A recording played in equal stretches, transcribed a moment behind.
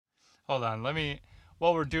Hold on.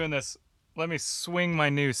 While we're doing this, let me swing my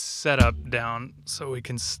new setup down so we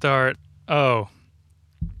can start. Oh,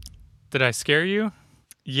 did I scare you?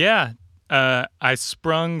 Yeah. I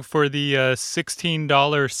sprung for the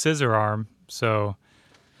 $16 scissor arm. So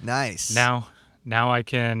Nice. now I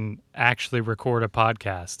can actually record a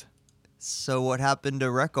podcast. So what happened to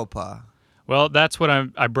Recopa? Well, that's what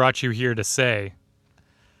I brought you here to say.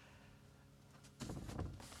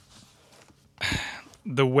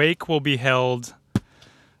 The wake will be held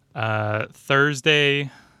Thursday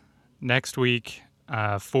next week,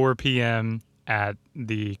 4 p.m. at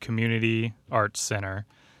the Community Arts Center,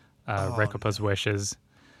 Recopa's Wishes.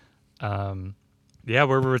 Yeah,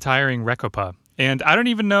 we're retiring Recopa. And I don't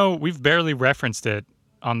even know, we've barely referenced it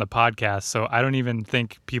on the podcast, so I don't even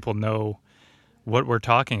think people know what we're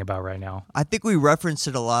talking about right now. I think we referenced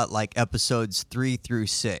it a lot, like episodes 3 through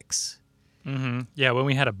 6. Mm-hmm. Yeah, when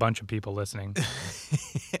we had a bunch of people listening.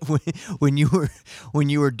 when you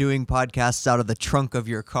were doing podcasts out of the trunk of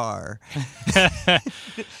your car. I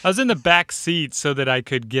was in the back seat so that I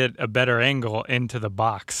could get a better angle into the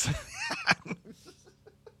box.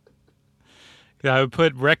 I would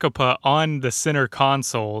put Recopa on the center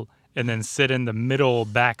console and then sit in the middle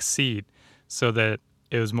back seat so that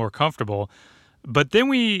it was more comfortable. But then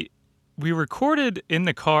we recorded in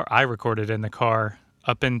the car. I recorded in the car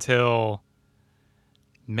up until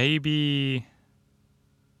maybe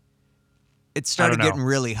It started getting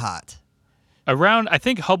really hot. Around, I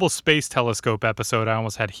think, Hubble Space Telescope episode, I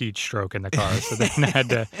almost had heat stroke in the car. So then I had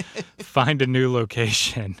to find a new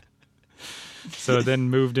location. So then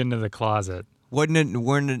moved into the closet. Wasn't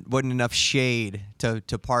enough shade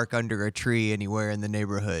to park under a tree anywhere in the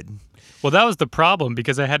neighborhood. Well, that was the problem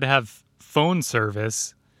because I had to have phone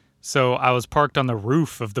service. So I was parked on the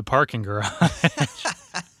roof of the parking garage.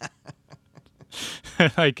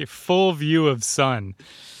 Like full view of sun.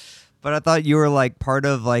 But I thought you were like part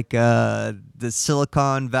of like the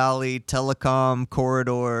Silicon Valley telecom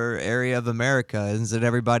corridor area of America. Doesn't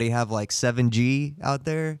everybody have like 7G out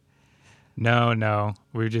there? No.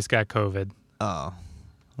 We just got COVID. Oh,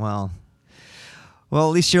 well, at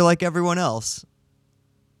least you're like everyone else.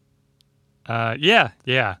 Yeah.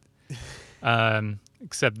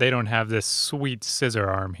 Except they don't have this sweet scissor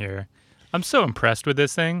arm here. I'm so impressed with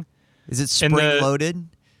this thing. Is it spring-loaded?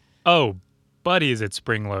 Oh, buddy, is it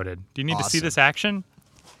spring-loaded. Do you need to see this action?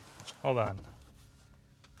 Hold on.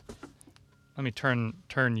 Let me turn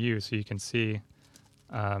you so you can see,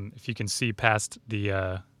 if you can see past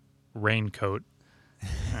the raincoat. All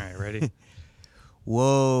right, ready?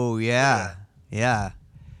 Whoa, yeah.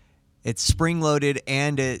 It's spring-loaded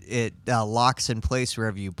and it locks in place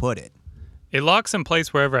wherever you put it. It locks in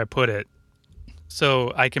place wherever I put it.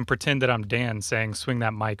 So I can pretend that I'm Dan saying, swing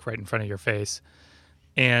that mic right in front of your face.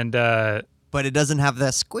 And but it doesn't have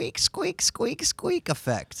the squeak, squeak, squeak, squeak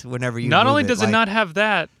effect whenever you Not move only it, does it not have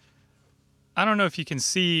that, I don't know if you can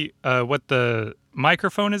see what the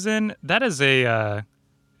microphone is in. That is a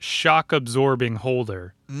shock-absorbing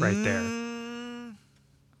holder right there.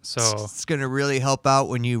 So it's going to really help out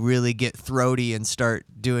when you really get throaty and start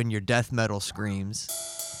doing your death metal screams.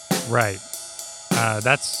 Right.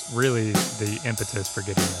 That's really the impetus for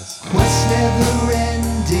getting this. What's never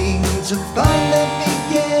ending to find the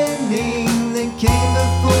beginning that came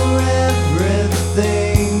before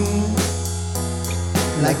everything.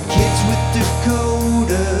 Like kids with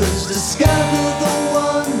decoders discover the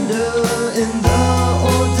wonder in the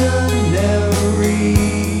ordinary.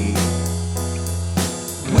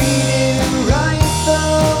 We didn't write the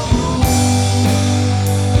rules.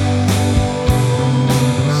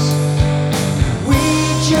 We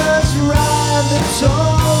just ride the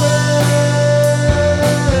torrents.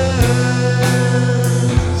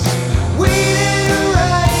 We didn't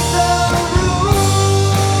write the rules.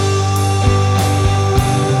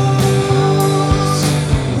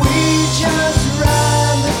 We just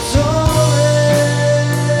ride the torrents.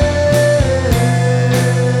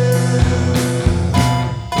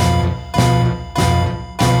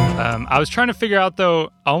 I was trying to figure out,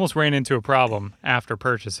 though, I almost ran into a problem after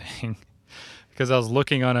purchasing because I was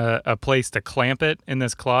looking on a place to clamp it in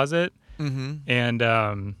this closet. Mm-hmm. And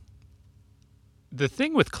the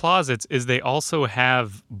thing with closets is they also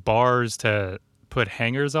have bars to put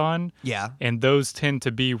hangers on. Yeah. And those tend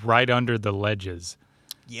to be right under the ledges.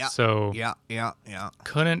 Yeah. So Yeah.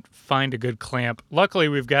 couldn't find a good clamp. Luckily,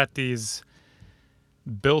 we've got these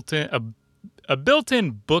built-in a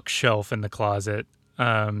built-in bookshelf in the closet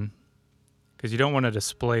because you don't want to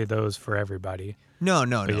display those for everybody. No.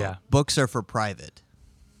 yeah. Books are for private.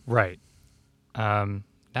 Right. Now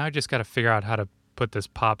I just got to figure out how to put this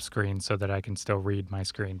pop screen so that I can still read my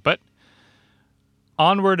screen. But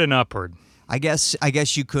Onward and upward. I guess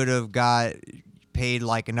you could have got paid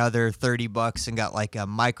like another $30 and got like a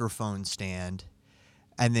microphone stand,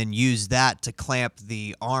 and then use that to clamp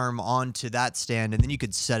the arm onto that stand, and then you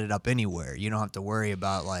could set it up anywhere. You don't have to worry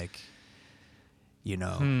about like,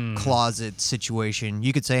 closet situation.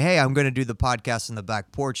 You could say, "Hey, I'm going to do the podcast on the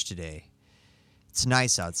back porch today. It's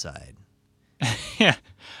nice outside." Yeah,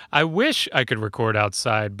 I wish I could record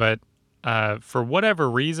outside, but for whatever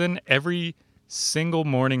reason, every single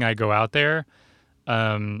morning I go out there,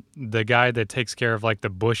 the guy that takes care of like the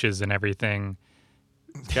bushes and everything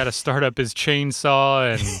got to start up his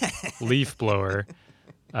chainsaw and leaf blower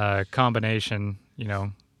combination.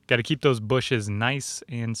 Got to keep those bushes nice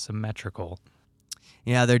and symmetrical.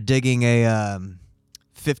 Yeah, they're digging a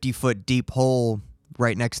 50-foot deep hole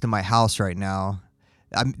right next to my house right now.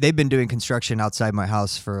 They've been doing construction outside my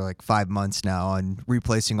house for like 5 months now and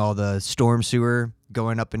replacing all the storm sewer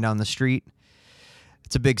going up and down the street.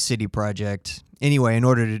 It's a big city project. Anyway, in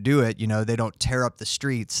order to do it, they don't tear up the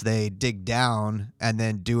streets. They dig down and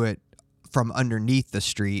then do it from underneath the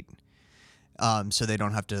street, so they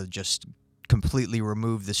don't have to just completely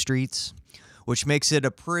remove the streets, which makes it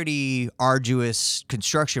a pretty arduous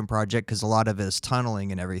construction project because a lot of it is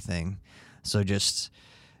tunneling and everything. So just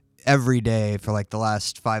every day for like the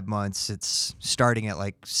last 5 months, it's starting at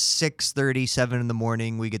like 6:30, 7 in the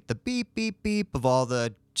morning. We get the beep, beep, beep of all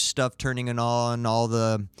the stuff turning on, all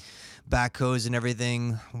the backhoes and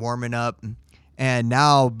everything warming up. And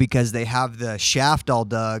now, because they have the shaft all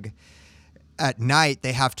dug, at night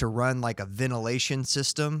they have to run like a ventilation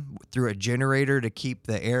system through a generator to keep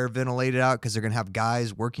the air ventilated out because they're going to have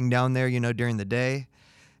guys working down there, during the day.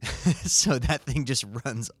 So that thing just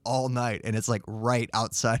runs all night, and it's like right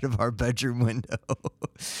outside of our bedroom window.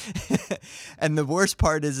 And the worst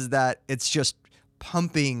part is that it's just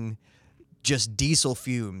pumping just diesel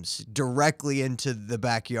fumes directly into the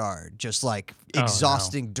backyard, just like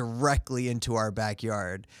exhausting directly into our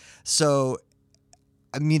backyard. So,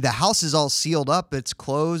 I mean, the house is all sealed up. It's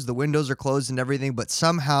closed. The windows are closed and everything, but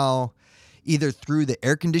somehow either through the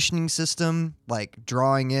air conditioning system, like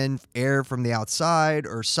drawing in air from the outside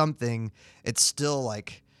or something, it's still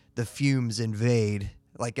like the fumes invade.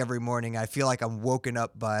 Like every morning, I feel like I'm woken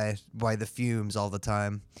up by the fumes all the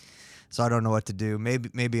time. So I don't know what to do.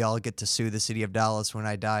 Maybe I'll get to sue the city of Dallas when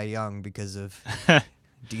I die young because of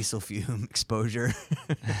diesel fume exposure.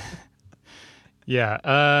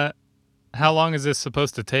 Yeah. How long is this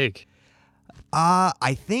supposed to take?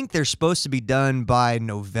 I think they're supposed to be done by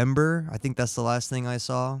November. I think that's the last thing I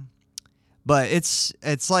saw. But it's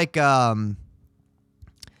like a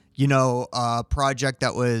project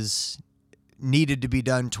that was needed to be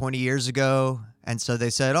done 20 years ago. And so they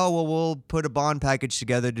said, "Oh, well, we'll put a bond package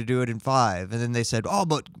together to do it in 5." And then they said, "Oh,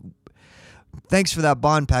 but thanks for that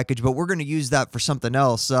bond package, but we're going to use that for something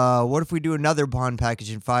else. What if we do another bond package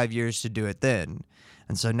in 5 years to do it then?"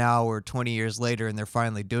 And so now we're 20 years later, and they're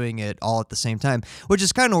finally doing it all at the same time, which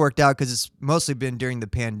has kind of worked out because it's mostly been during the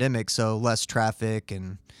pandemic, so less traffic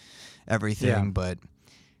and everything. Yeah. But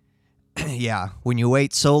yeah, when you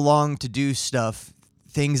wait so long to do stuff,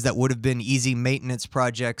 things that would have been easy maintenance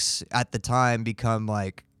projects at the time become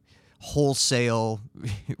like wholesale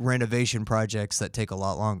renovation projects that take a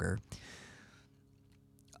lot longer.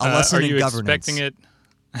 A lesson in governance.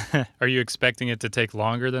 Are you expecting it to take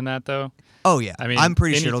longer than that, though? Oh yeah, I mean, I'm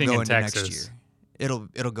pretty sure it'll anything go in into next Texas. year.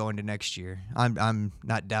 It'll go into next year. I'm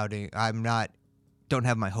not doubting. Don't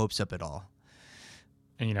have my hopes up at all.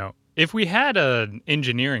 And if we had an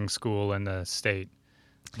engineering school in the state,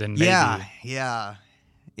 then maybe. Yeah.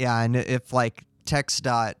 And if like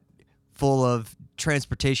TxDOT, full of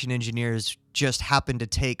transportation engineers, just happened to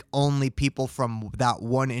take only people from that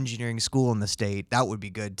one engineering school in the state, that would be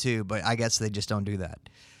good too. But I guess they just don't do that.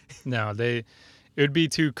 No, it would be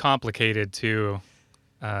too complicated to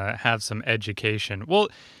have some education. Well,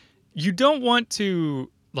 you don't want to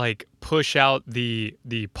like push out the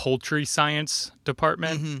poultry science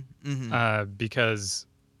department because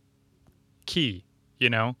key,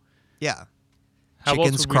 Yeah. How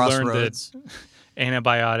Chickens else would we crossroads. learn that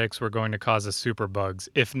antibiotics were going to cause us superbugs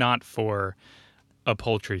if not for a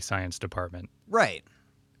poultry science department? Right.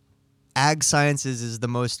 Ag sciences is the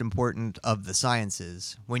most important of the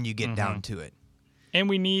sciences when you get down to it. And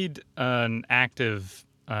we need an active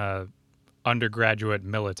undergraduate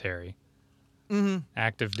military.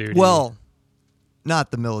 Active duty. Well,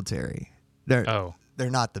 not the military. They're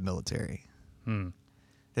not the military.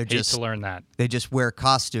 They're Hate just to learn that. They just wear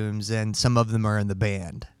costumes, and some of them are in the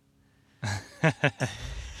band.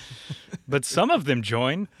 But some of them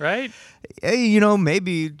join, right? Hey,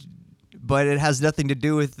 maybe. but it has nothing to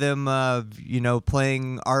do with them,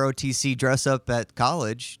 playing ROTC dress up at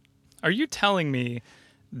college. Are you telling me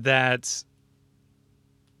that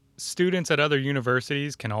students at other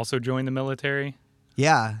universities can also join the military?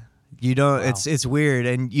 Yeah, you don't. Wow. It's weird,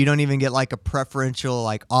 and you don't even get like a preferential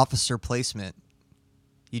like officer placement.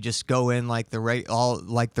 You just go in like the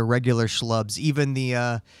regular schlubs,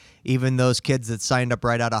 even those kids that signed up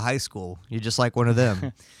right out of high school. You're just like one of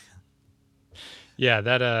them. Yeah,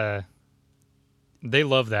 that they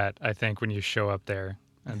love that, I think, when you show up there.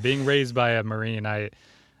 Being raised by a Marine, I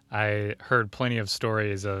heard plenty of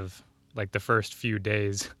stories of like the first few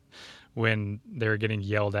days when they were getting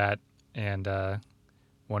yelled at, and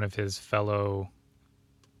one of his fellow,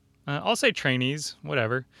 I'll say trainees,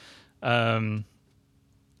 whatever,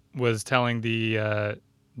 was telling the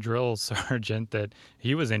drill sergeant that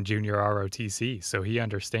he was in junior ROTC, so he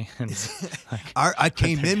understands. I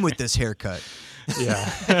came in with this haircut.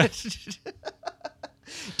 Yeah.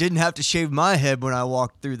 Didn't have to shave my head when I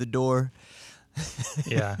walked through the door.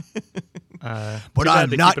 Yeah. But too bad I'm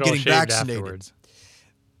they not keep it all getting shaved vaccinated. afterwards.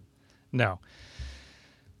 No.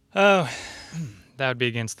 Oh, that would be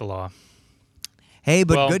against the law. Hey,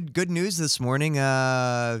 but Well- good news this morning.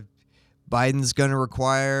 Biden's going to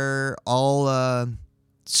require all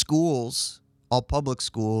schools, all public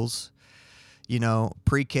schools,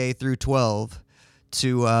 pre-K through 12,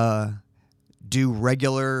 to do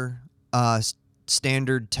regular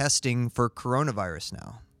standard testing for coronavirus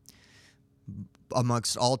now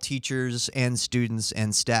amongst all teachers and students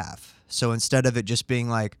and staff. So instead of it just being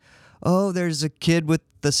like, oh, there's a kid with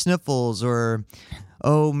the sniffles, or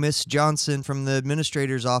oh, Miss Johnson from the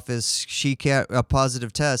administrator's office, she can't a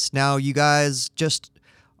positive test. Now you guys just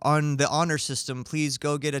on the honor system, please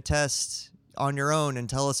go get a test on your own and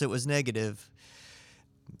tell us it was negative.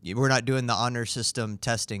 We're not doing the honor system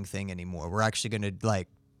testing thing anymore. We're actually going to like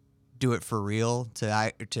do it for real to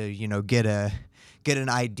get an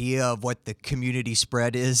idea of what the community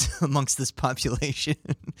spread is amongst this population.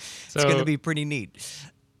 It's going to be pretty neat.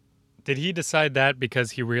 Did he decide that because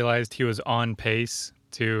he realized he was on pace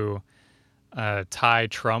to tie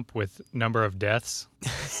Trump with number of deaths?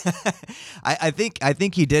 I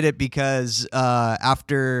think he did it because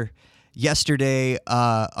after yesterday,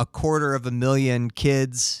 250,000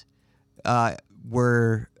 kids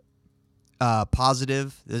were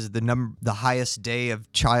positive. This is the highest day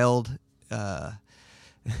of child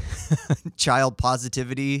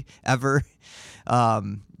positivity ever,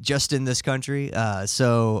 just in this country.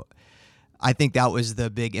 So I think that was the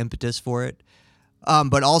big impetus for it.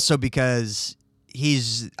 But also because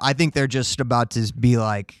I think they're just about to be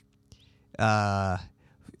like,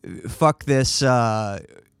 fuck this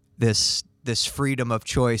freedom of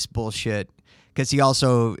choice bullshit. Because he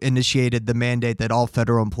also initiated the mandate that all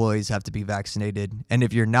federal employees have to be vaccinated. And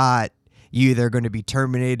if you're not, you either going to be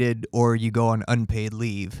terminated or you go on unpaid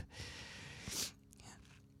leave.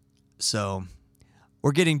 So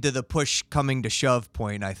we're getting to the push coming to shove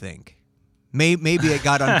point, I think. Maybe it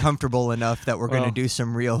got uncomfortable enough that we're going to do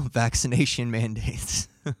some real vaccination mandates.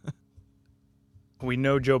 We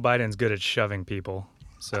know Joe Biden's good at shoving people,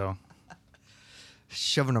 so.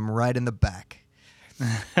 Shoving them right in the back.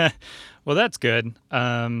 Well, that's good.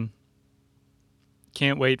 Can't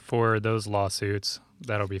wait for those lawsuits.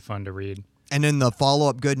 That'll be fun to read. And then the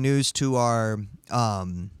follow-up good news to our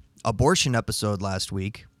abortion episode last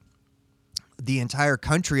week, the entire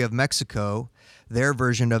country of Mexico, their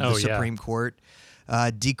version of the Supreme Court,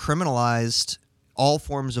 decriminalized all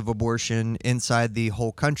forms of abortion inside the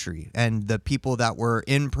whole country. And the people that were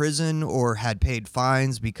in prison or had paid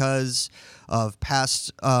fines because of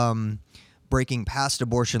breaking past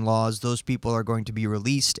abortion laws, those people are going to be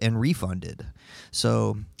released and refunded.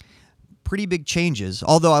 So pretty big changes.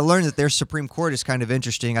 Although I learned that their Supreme Court is kind of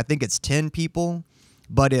interesting. I think it's 10 people,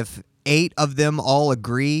 but if 8 of them all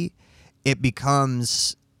agree, it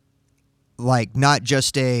becomes like not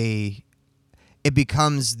just it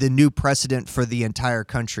becomes the new precedent for the entire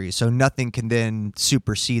country. So nothing can then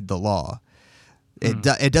supersede the law.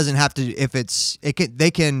 It doesn't have to,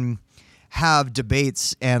 they can have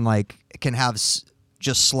debates and like can have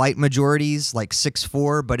just slight majorities like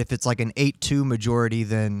 6-4, but if it's like an 8-2 majority,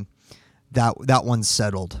 then that one's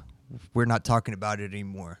settled. We're not talking about it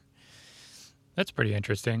anymore. That's pretty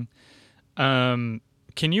interesting. Can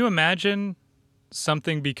you imagine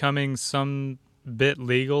something becoming some bit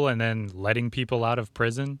legal and then letting people out of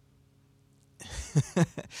prison?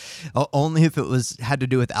 Only if it had to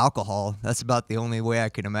do with alcohol. That's about the only way I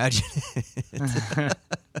can imagine it.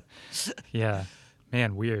 Yeah,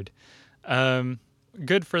 man, weird.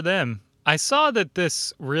 Good for them. I saw that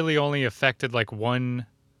this really only affected like one,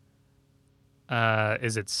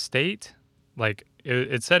 is it state? like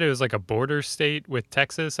it said it was like a border state with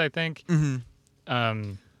Texas, I think.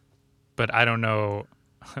 Mm-hmm. But I don't know.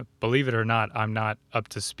 Believe it or not, I'm not up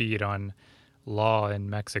to speed on law in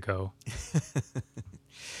Mexico.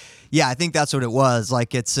 Yeah, I think that's what it was.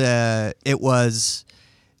 Like it was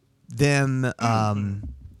them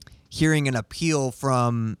hearing an appeal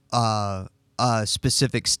from a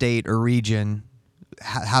specific state or region,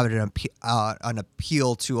 having an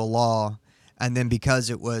appeal to a law, and then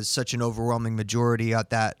because it was such an overwhelming majority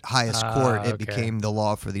at that highest court, it Okay. became the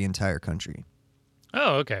law for the entire country.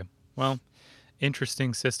 Oh, okay. Well,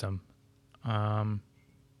 interesting system.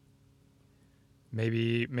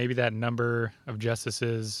 Maybe that number of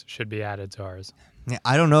justices should be added to ours. Yeah,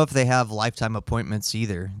 I don't know if they have lifetime appointments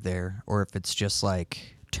either there, or if it's just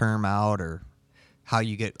like term out, or how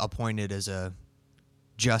you get appointed as a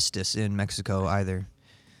justice in Mexico either.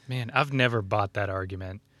 Man, I've never bought that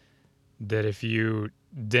argument that if you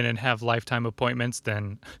didn't have lifetime appointments,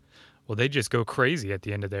 then, well, they just go crazy at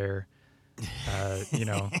the end of their,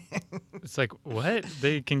 it's like, what?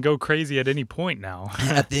 They can go crazy at any point now.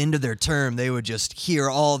 At the end of their term, they would just hear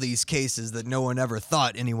all these cases that no one ever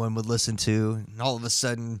thought anyone would listen to, and all of a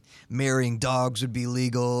sudden, marrying dogs would be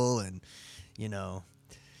legal, and it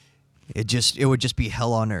would just be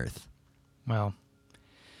hell on earth. Well,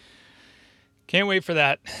 can't wait for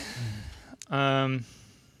that.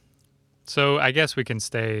 So I guess we can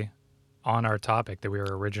stay on our topic that we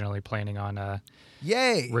were originally planning on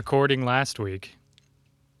Yay! recording last week.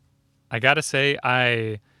 I gotta say,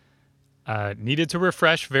 I needed to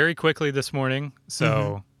refresh very quickly this morning,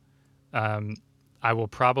 so I will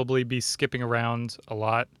probably be skipping around a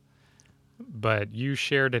lot. But you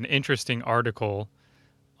shared an interesting article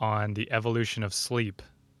on the evolution of sleep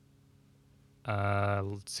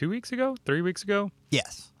 2 weeks ago, 3 weeks ago.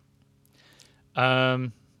 Yes.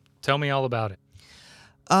 Tell me all about it.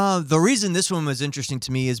 The reason this one was interesting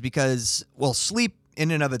to me is because, well, sleep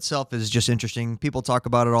in and of itself is just interesting. People talk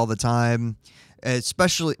about it all the time,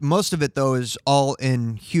 especially most of it, though, is all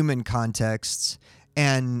in human contexts.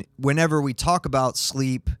 And whenever we talk about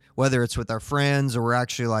sleep, whether it's with our friends or we're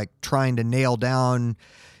actually like trying to nail down,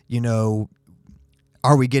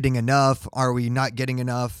 are we getting enough? Are we not getting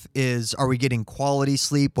enough? Are we getting quality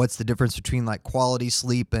sleep? What's the difference between like quality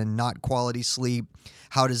sleep and not quality sleep?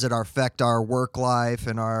 How does it affect our work life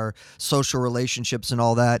and our social relationships and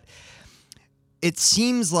all that? It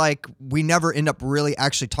seems like we never end up really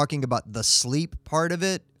actually talking about the sleep part of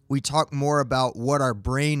it. We talk more about what our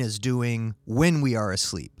brain is doing when we are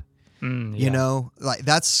asleep. Yeah. Like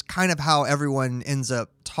that's kind of how everyone ends up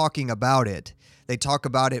talking about it. They talk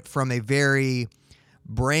about it from a very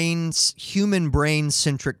human brain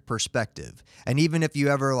centric perspective. And even if you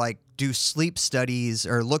ever like do sleep studies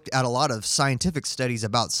or look at a lot of scientific studies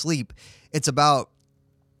about sleep, it's about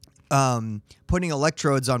putting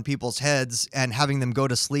electrodes on people's heads and having them go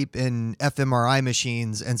to sleep in fMRI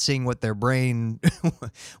machines and seeing what their brain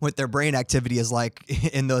activity is like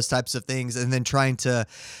in those types of things, and then trying to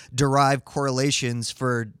derive correlations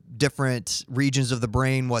for different regions of the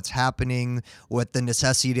brain, what's happening, what the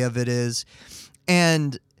necessity of it is.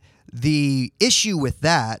 And the issue with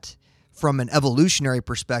that from an evolutionary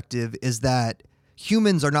perspective is that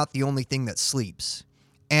humans are not the only thing that sleeps.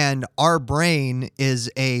 And our brain is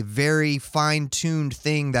a very fine-tuned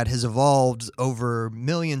thing that has evolved over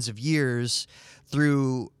millions of years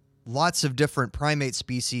through lots of different primate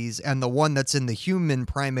species. And the one that's in the human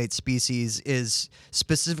primate species is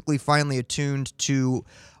specifically finely attuned to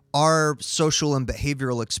our social and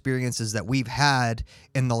behavioral experiences that we've had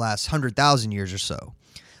in the last 100,000 years or so.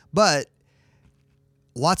 But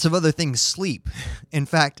lots of other things sleep. In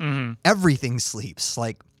fact, everything sleeps.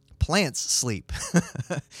 Like plants sleep.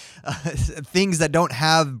 Things that don't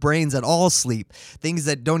have brains at all sleep. Things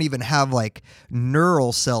that don't even have like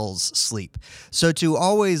neural cells sleep. So to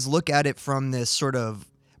always look at it from this sort of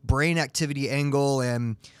brain activity angle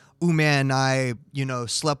and, ooh man, I,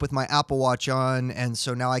 slept with my Apple Watch on, and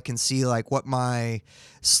so now I can see like what my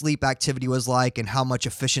sleep activity was like and how much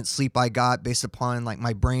efficient sleep I got based upon like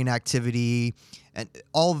my brain activity. And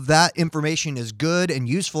all of that information is good and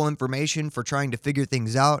useful information for trying to figure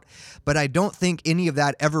things out. But I don't think any of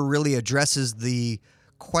that ever really addresses the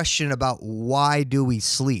question about why do we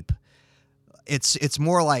sleep? It's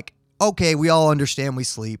more like, okay, we all understand we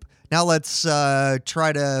sleep. Now let's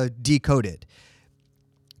try to decode it.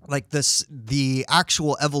 Like the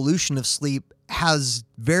actual evolution of sleep has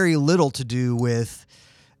very little to do with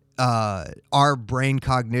our brain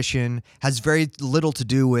cognition, has very little to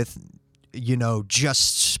do with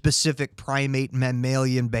just specific primate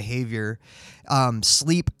mammalian behavior.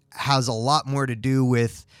 Sleep has a lot more to do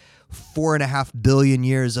with 4.5 billion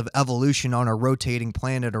years of evolution on a rotating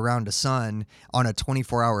planet around a sun on a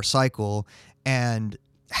 24-hour cycle. And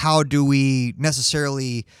how do we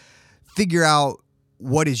necessarily figure out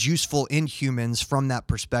what is useful in humans from that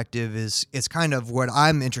perspective is kind of what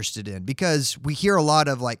I'm interested in, because we hear a lot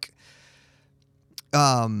of like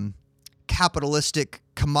capitalistic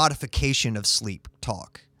commodification of sleep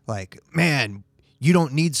talk. Like, man, you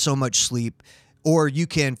don't need so much sleep, or you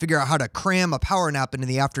can figure out how to cram a power nap into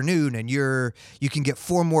the afternoon and you can get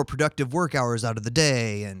 4 more productive work hours out of the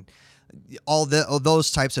day, and all those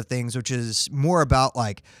types of things, which is more about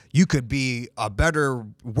like you could be a better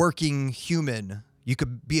working human. You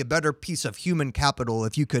could be a better piece of human capital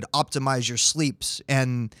if you could optimize your sleeps.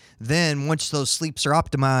 And then once those sleeps are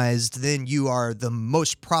optimized, then you are the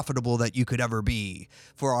most profitable that you could ever be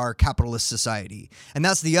for our capitalist society. And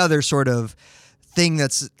that's the other sort of thing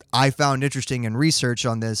that's I found interesting in research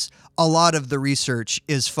on this. A lot of the research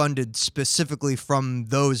is funded specifically from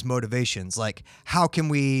those motivations. Like, how can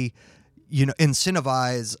we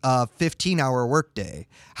incentivize a 15-hour workday?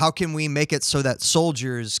 How can we make it so that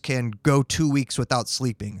soldiers can go 2 weeks without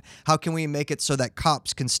sleeping? How can we make it so that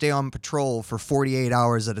cops can stay on patrol for 48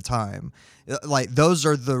 hours at a time? Like, those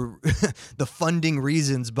are the the funding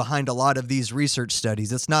reasons behind a lot of these research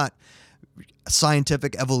studies. It's not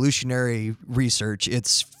scientific evolutionary research.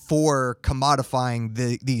 It's for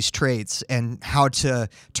commodifying these traits and how to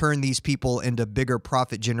turn these people into bigger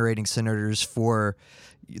profit-generating centers for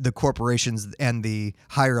the corporations and the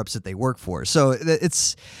higher ups that they work for. So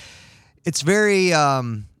it's very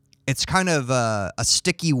it's kind of a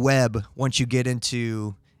sticky web once you get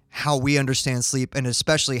into how we understand sleep, and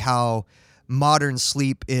especially how modern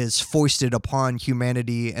sleep is foisted upon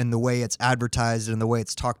humanity and the way it's advertised and the way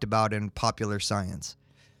it's talked about in popular science.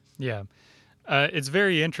 Yeah. It's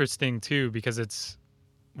very interesting too, because it's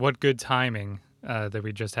what good timing that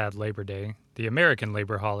we just had Labor Day, the American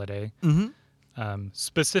labor holiday. Mm-hmm.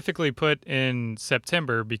 Specifically put in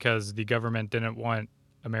September because the government didn't want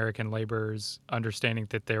American laborers understanding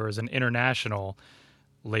that there was an international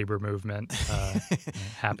labor movement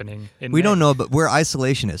happening in We May. don't know, but we're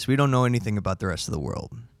isolationists. We don't know anything about the rest of the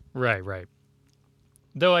world. Right.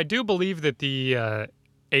 Though I do believe that the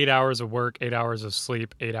 8 hours of work, 8 hours of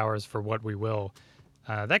sleep, 8 hours for what we will,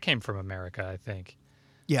 that came from America, I think.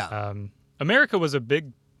 Yeah. America was a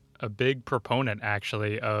big proponent,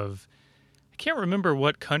 actually, of, I can't remember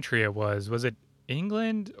what country it was. Was it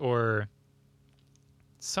England or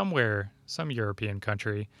somewhere, some European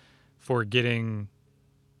country, for getting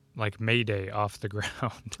like May Day off the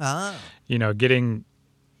ground? Getting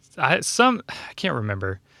I can't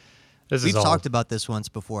remember. We've talked about this once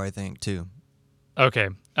before, I think, too. Okay.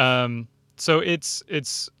 So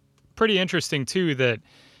it's pretty interesting too that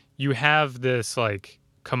you have this like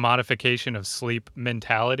commodification of sleep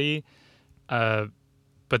mentality.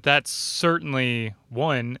 But that certainly,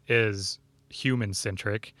 one, is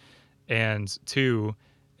human-centric, and two,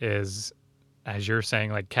 is, as you're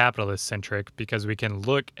saying, like capitalist-centric, because we can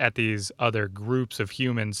look at these other groups of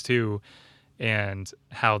humans, too, and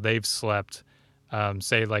how they've slept,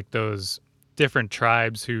 say, like those different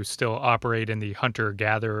tribes who still operate in the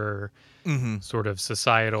hunter-gatherer sort of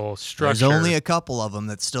societal structure. There's only a couple of them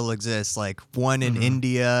that still exist, like one in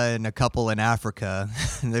India and a couple in Africa.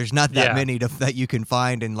 There's not that many that you can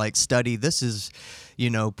find and like study. This is,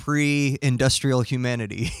 pre-industrial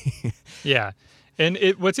humanity. Yeah. And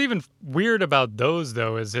what's even weird about those,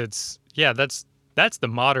 though, is that's the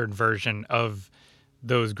modern version of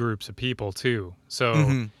those groups of people, too.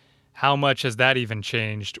 So how much has that even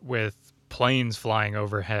changed with planes flying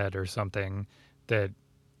overhead or something that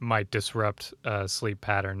might disrupt sleep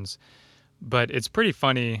patterns? But it's pretty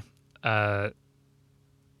funny, as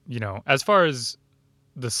far as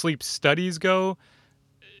the sleep studies go,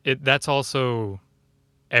 that's also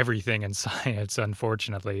everything in science,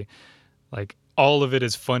 unfortunately. Like, all of it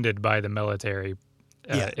is funded by the military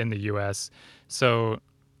in the U.S. So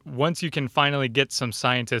once you can finally get some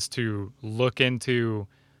scientists to look into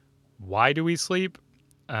why do we sleep,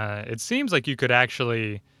 it seems like you could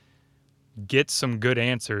actually get some good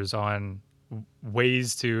answers on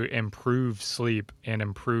ways to improve sleep and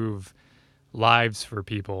improve lives for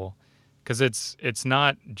people, because it's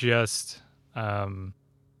not just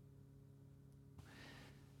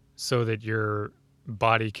so that your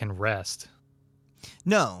body can rest.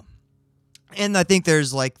 No. And I think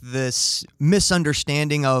there's like this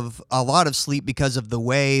misunderstanding of a lot of sleep because of the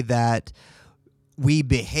way that we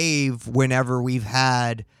behave whenever we've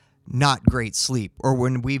had not great sleep, or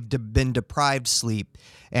when we've been deprived sleep,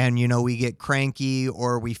 and we get cranky,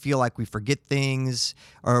 or we feel like we forget things,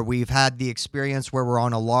 or we've had the experience where we're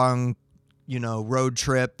on a long road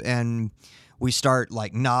trip and we start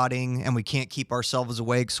like nodding and we can't keep ourselves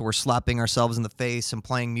awake, so we're slapping ourselves in the face and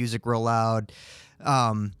playing music real loud.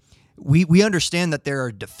 We understand that there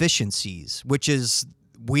are deficiencies, which is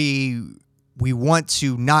we want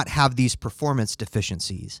to not have these performance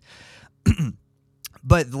deficiencies.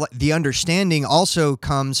 But the understanding also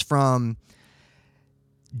comes from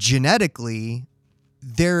genetically,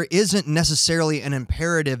 there isn't necessarily an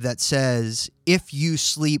imperative that says if you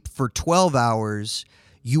sleep for 12 hours,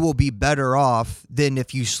 you will be better off than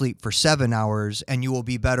if you sleep for 7 hours, and you will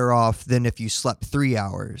be better off than if you slept 3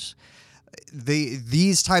 hours.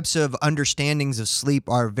 These types of understandings of sleep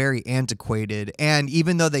are very antiquated, and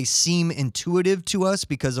even though they seem intuitive to us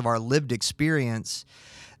because of our lived experience,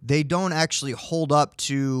 they don't actually hold up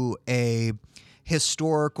to a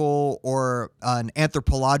historical or an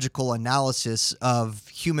anthropological analysis of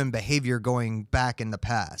human behavior going back in the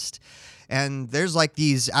past. And there's like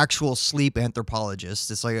these actual sleep anthropologists.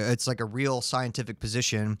 It's like a real scientific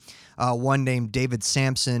position. One named David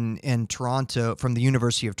Sampson in Toronto, from the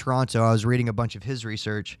University of Toronto. I was reading a bunch of his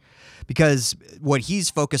research because what he's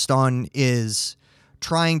focused on is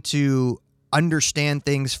trying to understand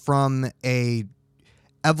things from a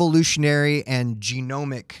evolutionary and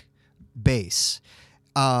genomic base,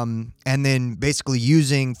 and then basically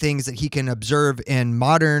using things that he can observe in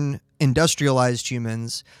modern industrialized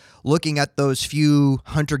humans, looking at those few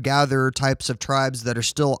hunter-gatherer types of tribes that are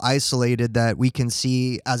still isolated that we can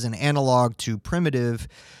see as an analog to primitive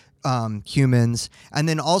humans, and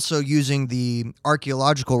then also using the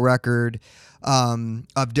archaeological record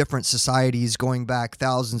of different societies going back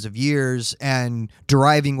thousands of years and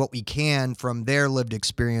deriving what we can from their lived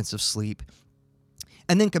experience of sleep.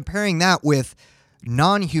 And then comparing that with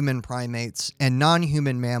non-human primates and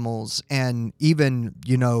non-human mammals and even,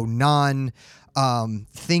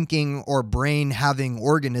 thinking or brain having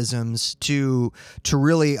organisms to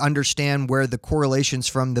really understand where the correlations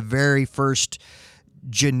from the very first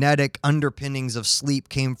genetic underpinnings of sleep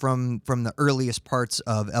came from the earliest parts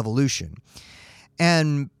of evolution.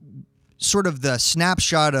 And sort of the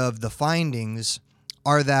snapshot of the findings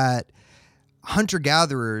are that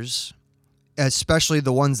hunter-gatherers, especially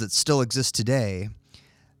the ones that still exist today,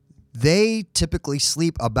 they typically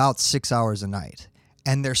sleep about 6 hours a night.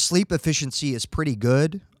 And their sleep efficiency is pretty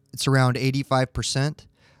good. It's around 85%.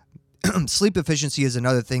 Sleep efficiency is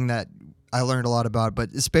another thing that I learned a lot about, but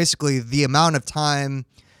it's basically the amount of time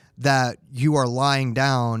that you are lying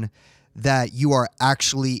down that you are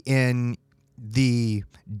actually in the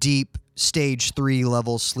deep stage 3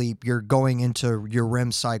 level sleep. You're going into your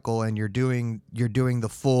REM cycle and you're doing the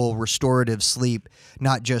full restorative sleep,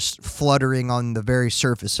 not just fluttering on the very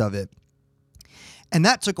surface of it. And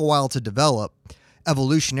that took a while to develop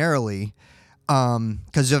evolutionarily,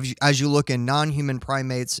 because as you look in non-human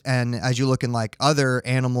primates and as you look in like other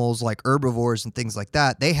animals like herbivores and things like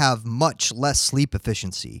that, they have much less sleep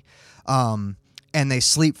efficiency, and they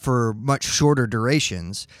sleep for much shorter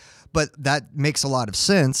durations. But that makes a lot of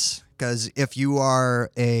sense, because if you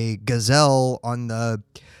are a gazelle on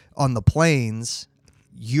the plains,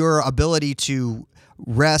 your ability to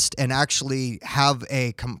rest and actually have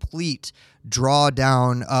a complete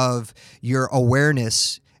drawdown of your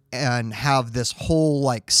awareness and have this whole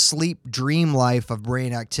like sleep dream life of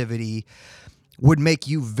brain activity would make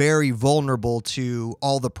you very vulnerable to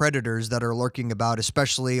all the predators that are lurking about,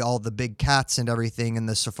 especially all the big cats and everything in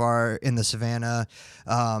the savannah,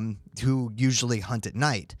 who usually hunt at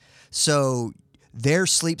night. So their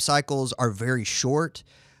sleep cycles are very short.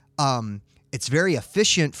 It's very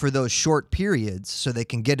efficient for those short periods, so they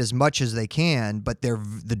can get as much as they can, but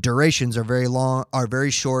the durations are very long, are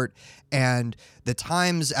very short, and the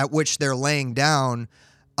times at which they're laying down,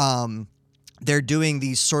 they're doing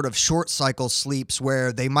these sort of short cycle sleeps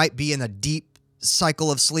where they might be in a deep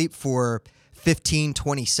cycle of sleep for 15,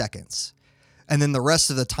 20 seconds. And then the rest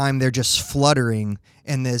of the time, they're just fluttering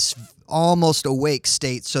in this almost awake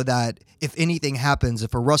state, so that if anything happens,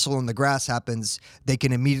 if a rustle in the grass happens, they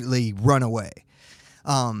can immediately run away.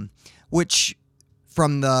 Which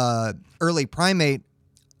from the early primate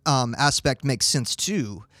aspect makes sense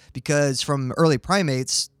too, because from early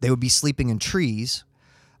primates, they would be sleeping in trees.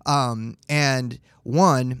 And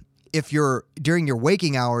one, if you're during your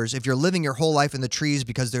waking hours, if you're living your whole life in the trees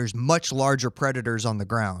because there's much larger predators on the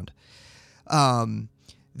ground,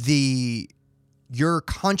 your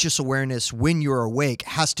conscious awareness when you're awake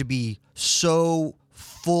has to be so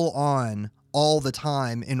full on all the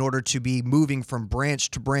time in order to be moving from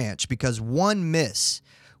branch to branch, because one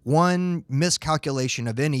miscalculation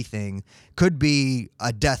of anything could be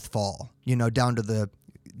a death fall, down to the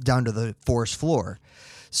forest floor.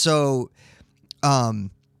 So,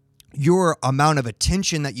 your amount of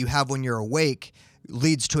attention that you have when you're awake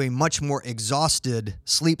leads to a much more exhausted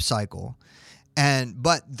sleep cycle.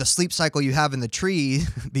 But the sleep cycle you have in the tree,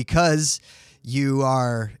 because you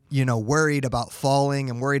are, worried about falling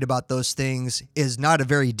and worried about those things, is not a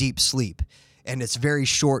very deep sleep, and it's very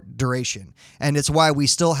short duration. And it's why we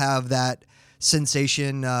still have that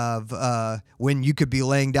sensation of when you could be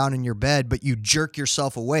laying down in your bed, but you jerk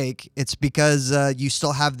yourself awake. It's because you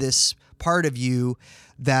still have this part of you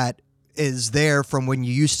that is there from when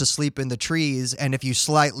you used to sleep in the trees. And if you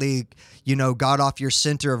slightly, got off your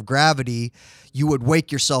center of gravity, you would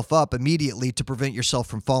wake yourself up immediately to prevent yourself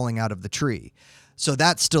from falling out of the tree. So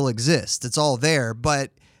that still exists. It's all there.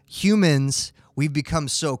 But humans, we've become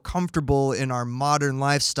so comfortable in our modern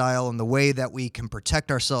lifestyle and the way that we can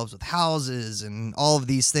protect ourselves with houses and all of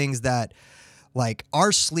these things that, like,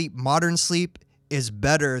 our sleep, modern sleep, is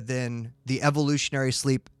better than the evolutionary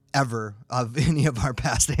sleep ever of any of our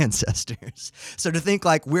past ancestors. So to think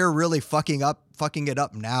like we're really fucking it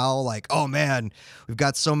up now, like, oh man, we've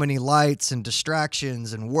got so many lights and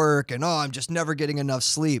distractions and work, and I'm just never getting enough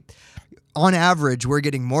sleep. On average, we're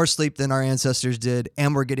getting more sleep than our ancestors did,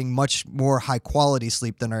 and we're getting much more high quality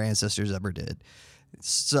sleep than our ancestors ever did.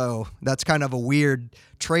 So that's kind of a weird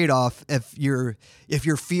trade-off if you're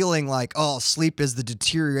feeling like, oh, sleep is the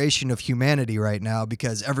deterioration of humanity right now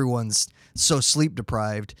because everyone's so sleep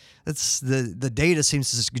deprived. That's the data seems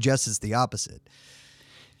to suggest it's the opposite.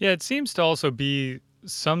 Yeah, it seems to also be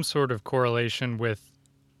some sort of correlation with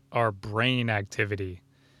our brain activity.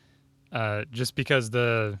 Just because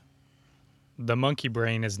the monkey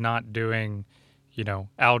brain is not doing,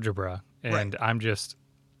 algebra, and Right. I'm just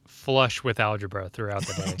flush with algebra throughout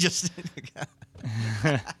the day. Just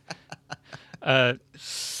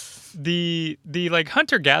The like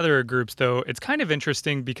hunter-gatherer groups, though, it's kind of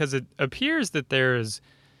interesting because it appears that there's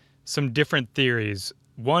some different theories.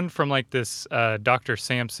 One from like this Dr.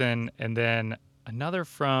 Sampson, and then another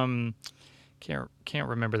from can't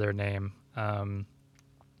remember their name.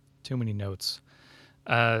 Too many notes.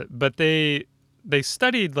 But they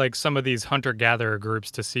studied like some of these hunter-gatherer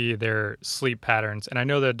groups to see their sleep patterns, and I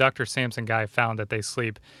know the Dr. Sampson guy found that they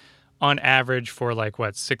sleep on average for like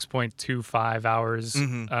 6.25 hours.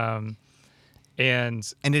 Mm-hmm.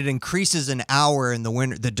 And it increases an hour in the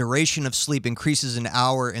winter. The duration of sleep increases an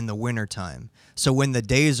hour in the wintertime. So when the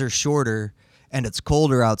days are shorter and it's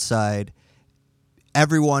colder outside,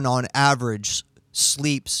 everyone on average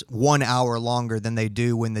sleeps 1 hour longer than they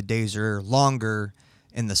do when the days are longer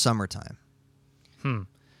in the summertime.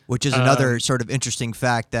 Which is another sort of interesting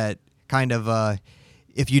fact that kind of,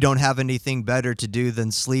 if you don't have anything better to do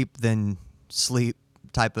than sleep, then sleep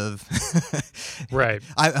type of. right.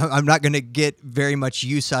 I'm not going to get very much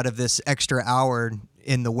use out of this extra hour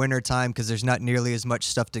in the wintertime because there's not nearly as much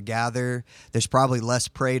stuff to gather. There's probably less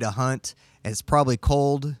prey to hunt, and it's probably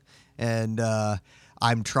cold. And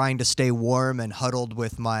I'm trying to stay warm and huddled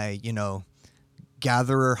with my,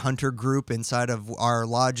 gatherer hunter group inside of our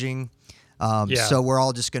lodging. So we're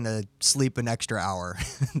all just going to sleep an extra hour.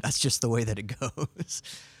 That's just the way that it goes.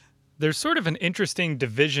 There's sort of an interesting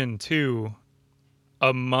division, too,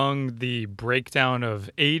 among the breakdown of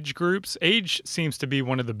age groups. Age seems to be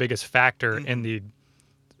one of the biggest factor in the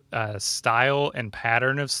style and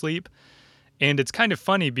pattern of sleep. And it's kind of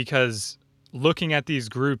funny because looking at these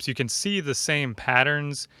groups, you can see the same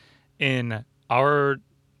patterns in our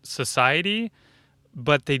society,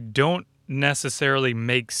 but they don't necessarily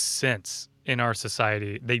make sense in our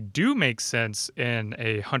society. They do make sense in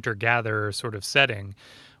a hunter-gatherer sort of setting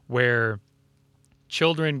where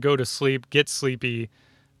children go to sleep, get sleepy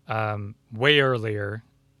way earlier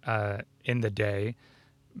in the day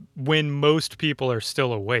when most people are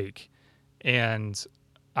still awake. And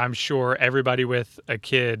I'm sure everybody with a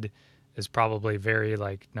kid is probably very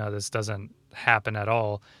like, no, this doesn't happen at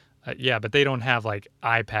all. But they don't have like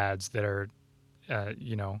iPads that are,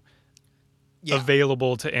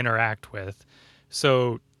 available to interact with.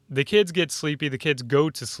 So the kids get sleepy, the kids go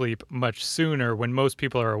to sleep much sooner when most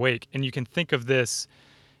people are awake. And you can think of this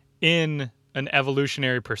in an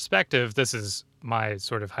evolutionary perspective. This is my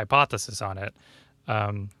sort of hypothesis on it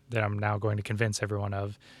that I'm now going to convince everyone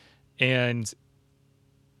of. And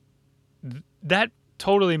that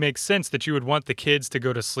totally makes sense that you would want the kids to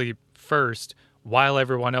go to sleep first while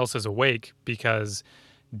everyone else is awake, because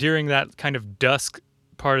during that kind of dusk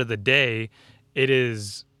part of the day, it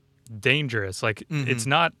is dangerous. Like, it's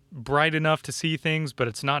not bright enough to see things, but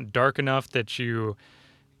it's not dark enough that you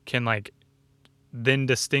can like then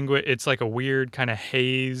distinguish. It's like a weird kind of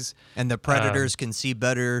haze. And the predators can see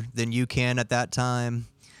better than you can at that time.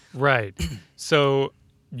 Right. So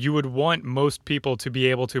you would want most people to be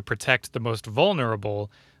able to protect the most vulnerable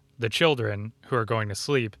the children who are going to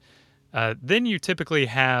sleep. Then you typically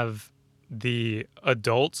have the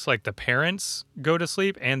adults, like the parents, go to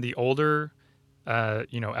sleep, and the older,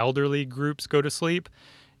 elderly groups go to sleep,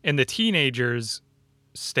 and the teenagers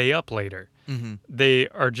stay up later. Mm-hmm. They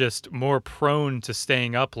are just more prone to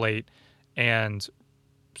staying up late, and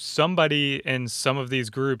somebody in some of these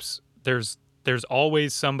groups, there's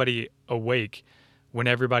always somebody awake when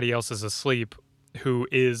everybody else is asleep who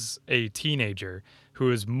is a teenager, who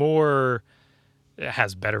is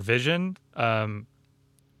has better vision,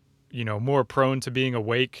 more prone to being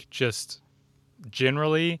awake just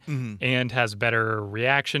generally, Mm-hmm. and has better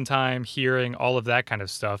reaction time, hearing, all of that kind of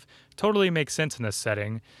stuff. Totally makes sense in this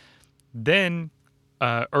setting. Then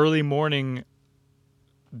early morning,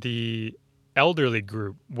 the elderly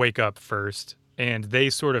group wake up first, and they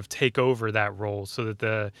sort of take over that role so that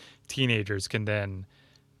the teenagers can then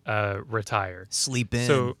retire. Sleep in.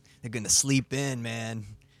 So- They're gonna sleep in, man.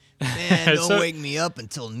 Man, don't So- wake me up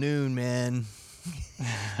until noon, man.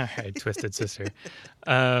 All right, Twisted Sister.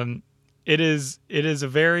 It is a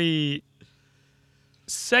very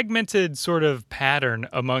segmented sort of pattern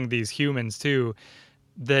among these humans too,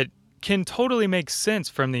 that can totally make sense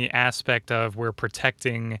from the aspect of we're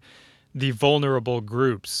protecting the vulnerable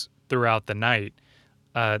groups throughout the night.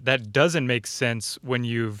 That doesn't make sense when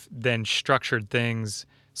you've then structured things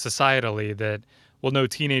societally that, well, no,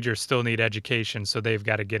 teenagers still need education, so they've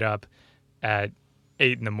got to get up at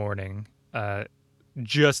 8 a.m,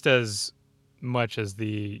 just as much as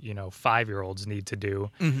the 5-year-olds need to do.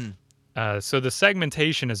 Mm-hmm. So the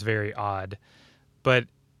segmentation is very odd. But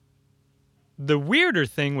the weirder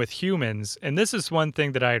thing with humans, and this is one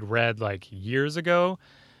thing that I had read like years ago,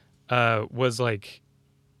 was like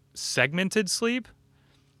segmented sleep.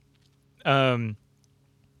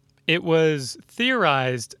 It was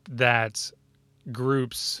theorized that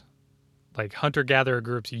groups, like hunter-gatherer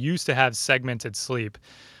groups, used to have segmented sleep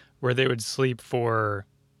where they would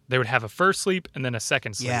they would have a first sleep and then a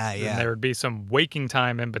second sleep. Yeah, And yeah. there would be some waking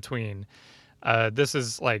time in between. This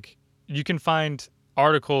is like, you can find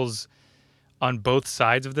articles on both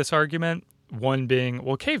sides of this argument. One being,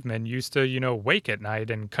 well, cavemen used to, wake at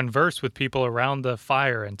night and converse with people around the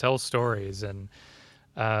fire and tell stories. And,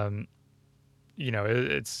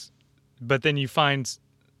 it's, but then you find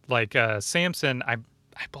like Samson, I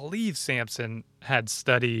believe Samson had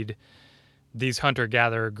studied these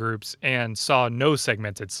hunter-gatherer groups and saw no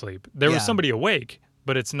segmented sleep. There Yeah. was somebody awake,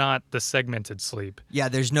 but it's not the segmented sleep. Yeah,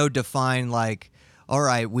 there's no defined like, all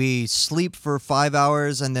right, we sleep for 5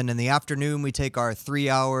 hours and then in the afternoon we take our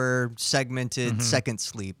 3-hour segmented second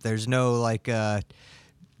sleep. There's no like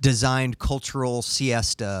designed cultural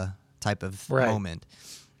siesta type of Right. moment.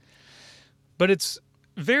 But it's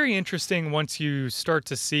very interesting once you start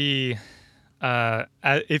to see,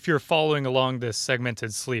 if you're following along this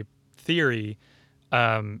segmented sleep theory,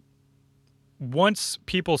 once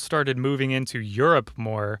people started moving into Europe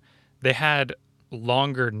more, they had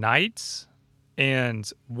longer nights. And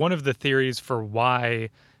one of the theories for why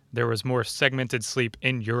there was more segmented sleep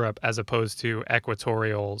in Europe as opposed to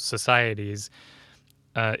equatorial societies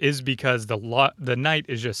is because the night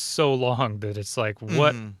is just so long that it's like,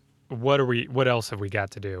 what else have we got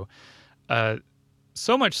to do?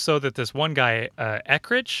 So much so that this one guy,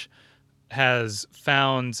 Eckrich, has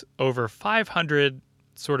found over 500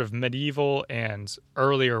 sort of medieval and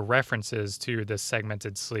earlier references to this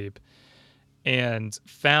segmented sleep, and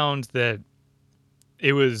found that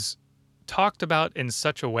it was talked about in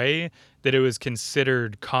such a way that it was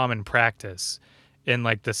considered common practice in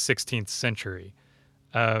like the 16th century.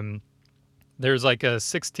 There's like a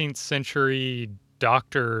 16th century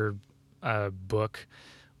doctor book,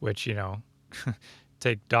 which,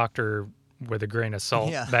 take doctor with a grain of salt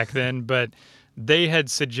Yeah. back then, but they had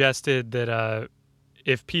suggested that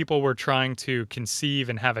if people were trying to conceive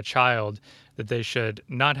and have a child, that they should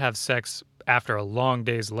not have sex after a long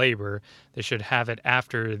day's labor. They should have it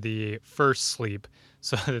after the first sleep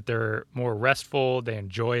so that they're more restful, they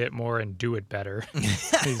enjoy it more, and do it better.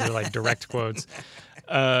 These are like direct quotes.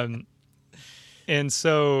 And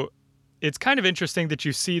so it's kind of interesting that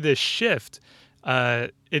you see this shift.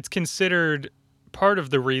 It's considered part of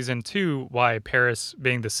the reason, too, why Paris,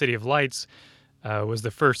 being the City of Lights, was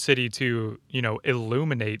the first city to,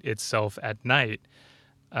 illuminate itself at night.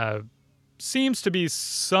 Seems to be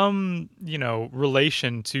some,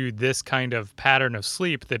 relation to this kind of pattern of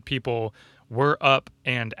sleep, that people were up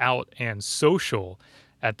and out and social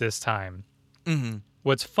at this time. Mm-hmm.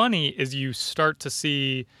 What's funny is you start to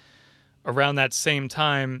see around that same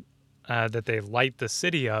time that they light the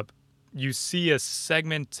city up, you see a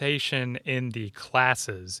segmentation in the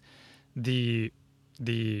classes. The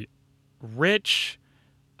rich,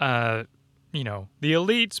 the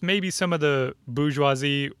elites, maybe some of the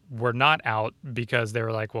bourgeoisie were not out because they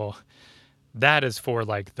were like, well, that is for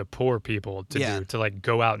like the poor people to Yeah. do, to like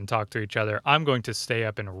go out and talk to each other. I'm going to stay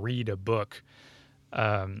up and read a book.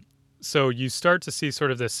 So you start to see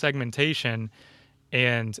sort of this segmentation,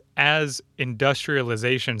 and as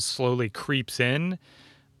industrialization slowly creeps in,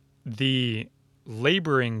 the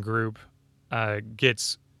laboring group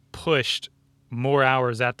gets pushed more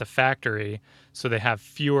hours at the factory, so they have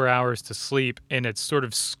fewer hours to sleep, and it sort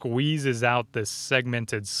of squeezes out this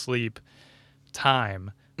segmented sleep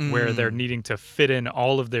time where they're needing to fit in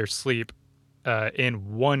all of their sleep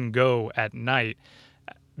in one go at night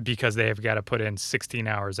because they have got to put in 16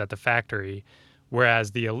 hours at the factory,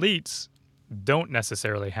 whereas the elites don't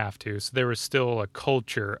necessarily have to. So there was still a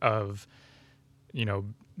culture of,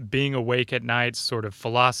 being awake at night, sort of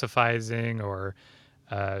philosophizing or,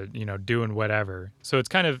 doing whatever. So it's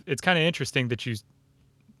kind of interesting that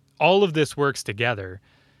all of this works together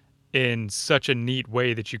in such a neat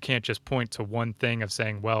way that you can't just point to one thing of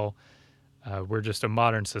saying, well, we're just a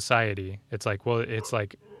modern society. It's like, well, it's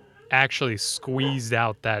like actually squeezed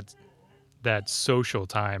out that social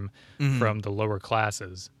time from the lower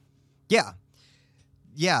classes. Yeah.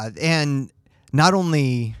 Yeah, and not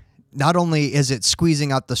only is it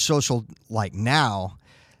squeezing out the social like now,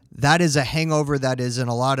 that is a hangover that is in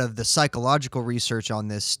a lot of the psychological research on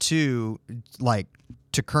this too, like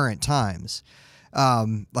to current times.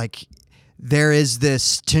 Like there is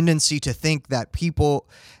this tendency to think that people,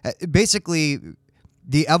 basically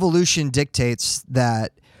the evolution dictates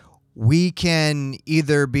that we can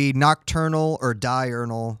either be nocturnal or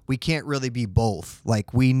diurnal. We can't really be both.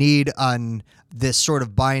 Like we need this sort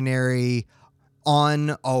of binary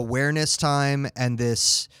on awareness time and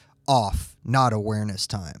this off not awareness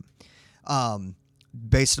time,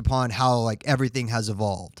 based upon how like everything has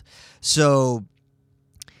evolved. So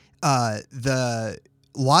the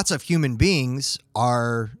lots of human beings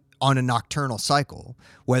are on a nocturnal cycle,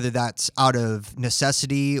 whether that's out of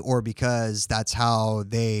necessity or because that's how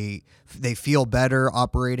they feel better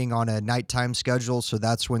operating on a nighttime schedule. So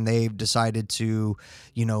that's when they've decided to,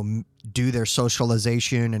 do their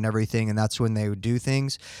socialization and everything. And that's when they would do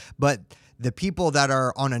things. But the people that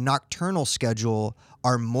are on a nocturnal schedule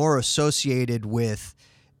are more associated with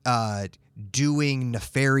doing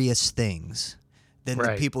nefarious things than the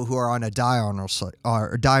Right. people who are on a diurnal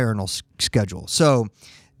schedule. So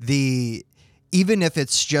even if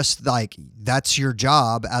it's just like that's your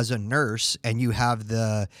job as a nurse and you have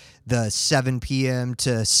the 7 p.m.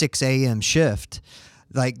 to 6 a.m. shift,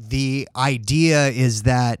 like the idea is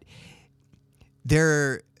that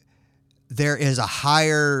there is a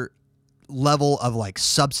higher level of like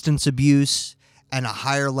substance abuse and a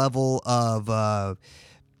higher level of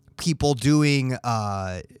people doing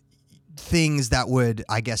things that would,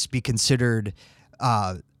 I guess, be considered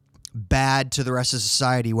bad to the rest of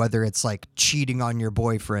society, whether it's like cheating on your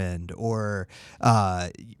boyfriend or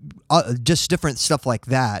just different stuff like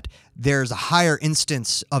that. There's a higher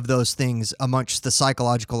instance of those things amongst the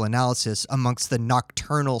psychological analysis amongst the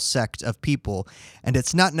nocturnal sect of people. And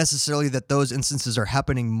it's not necessarily that those instances are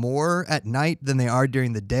happening more at night than they are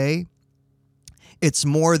during the day. It's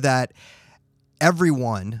more that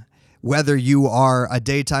everyone, whether you are a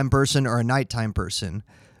daytime person or a nighttime person,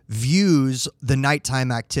 views the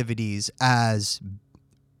nighttime activities as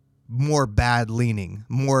more bad leaning,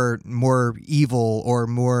 more evil, or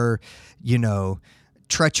more,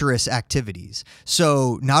 treacherous activities.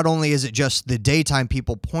 So not only is it just the daytime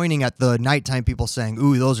people pointing at the nighttime people saying,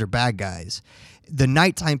 ooh, those are bad guys. The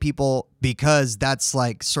nighttime people, because that's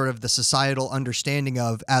like sort of the societal understanding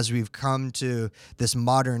of as we've come to this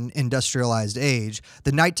modern industrialized age,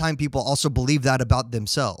 the nighttime people also believe that about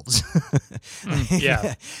themselves.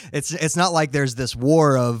 Yeah. It's not like there's this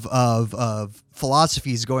war of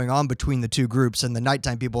philosophies going on between the two groups, and the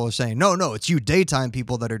nighttime people are saying, no, it's you daytime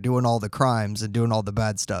people that are doing all the crimes and doing all the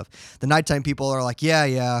bad stuff. The nighttime people are like,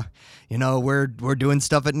 yeah, we're doing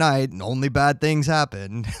stuff at night and only bad things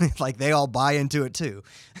happen. Like they all buy into it too.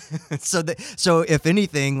 So if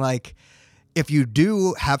anything, like if you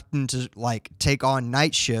do happen to like take on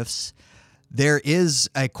night shifts, there is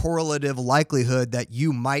a correlative likelihood that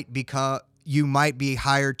you might be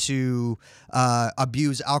hired to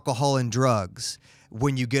abuse alcohol and drugs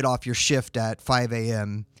when you get off your shift at 5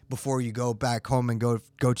 a.m. before you go back home and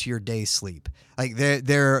go to your day sleep. Like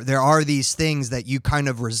there are these things that you kind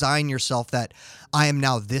of resign yourself that I am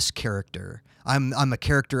now this character. I'm a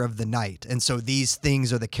character of the night, and so these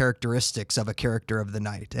things are the characteristics of a character of the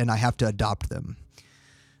night, and I have to adopt them.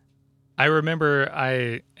 I remember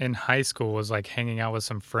in high school was like hanging out with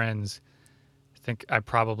some friends. I think I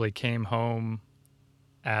probably came home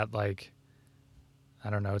at like, I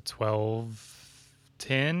don't know,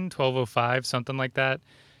 12:10, 12:05, something like that.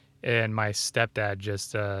 And my stepdad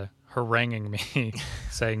just haranguing me,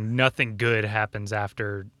 saying nothing good happens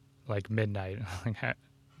after like midnight. Like,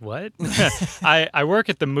 what? I work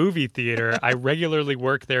at the movie theater. I regularly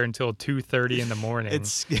work there until 2:30 in the morning.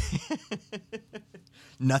 It's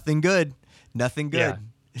nothing good. Nothing good.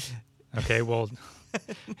 Yeah. Okay, well,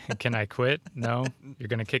 can I quit? No? You're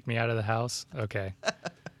going to kick me out of the house? Okay.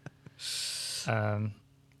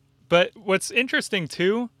 But what's interesting,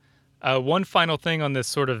 too, one final thing on this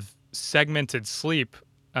sort of segmented sleep.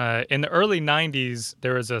 In the early 90s,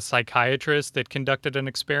 there was a psychiatrist that conducted an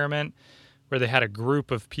experiment where they had a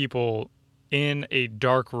group of people in a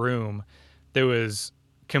dark room that was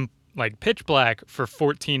like pitch black for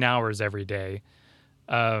 14 hours every day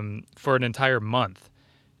for an entire month.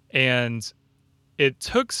 And it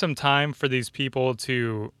took some time for these people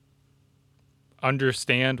to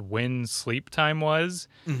understand when sleep time was.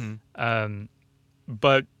 Mm-hmm.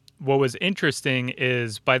 But what was interesting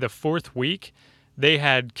is by the fourth week, they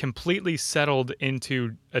had completely settled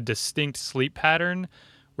into a distinct sleep pattern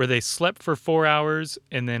where they slept for 4 hours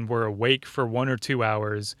and then were awake for 1 or 2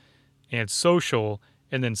 hours and social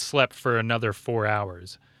and then slept for another 4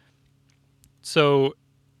 hours. So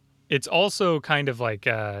it's also kind of like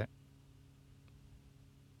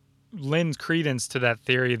lends credence to that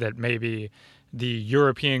theory that maybe the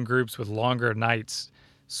European groups with longer nights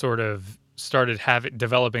sort of started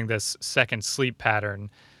developing this second sleep pattern.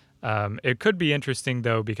 It could be interesting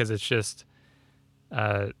though, because it's just,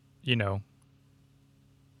 you know,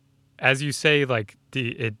 as you say, like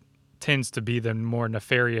it tends to be the more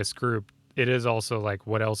nefarious group. It is also like,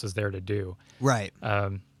 what else is there to do? Right.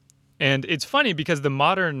 And it's funny because the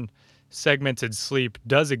modern segmented sleep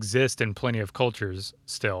does exist in plenty of cultures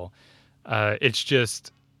still. It's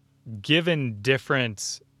just given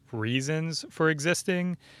different reasons for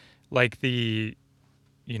existing, like the,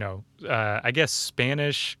 you know, I guess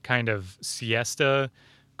Spanish kind of siesta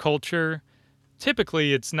culture.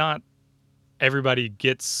 Typically, it's not everybody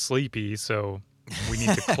gets sleepy, so we need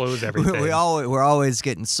to close everything. we're always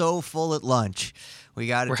getting so full at lunch. We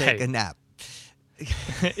got to take Right. a nap.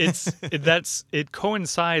 It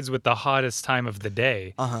coincides with the hottest time of the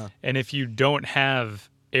day. Uh-huh. And if you don't have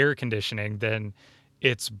air conditioning, then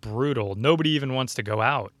it's brutal. Nobody even wants to go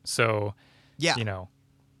out. So, Yeah. you know,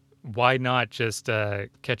 why not just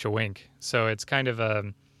catch a wink? So it's kind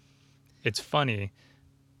of it's funny.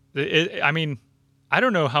 I mean, I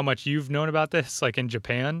don't know how much you've known about this, like in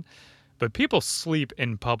Japan, but people sleep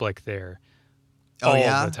in public there all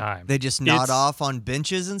yeah? the time. They just nod It's- off on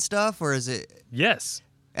benches and stuff, or is it? Yes.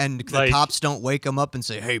 And the Like- cops don't wake them up and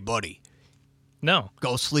say, "Hey, buddy, No.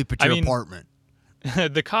 go sleep at I your mean- apartment."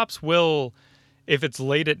 The cops will, if it's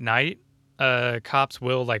late at night, cops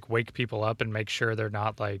will like wake people up and make sure they're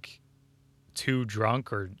not like too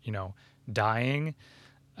drunk or, you know, dying.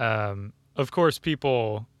 Of course,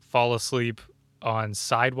 people fall asleep on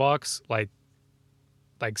sidewalks, like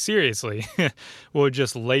seriously, will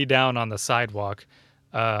just lay down on the sidewalk,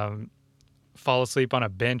 fall asleep on a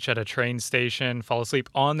bench at a train station, fall asleep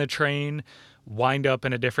on the train, wind up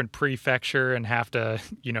in a different prefecture and have to,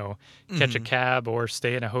 you know, catch a cab or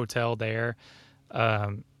stay in a hotel there.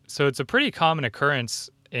 So it's a pretty common occurrence.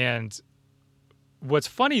 And what's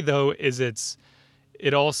funny though is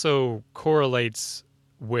it also correlates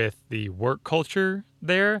with the work culture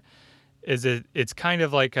there. It's kind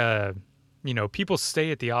of like a, you know, people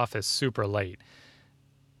stay at the office super late.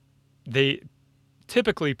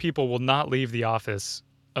 Typically people will not leave the office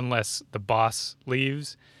unless the boss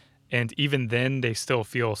leaves. And even then, they still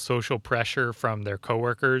feel social pressure from their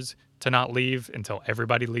coworkers to not leave until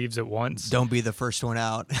everybody leaves at once. Don't be the first one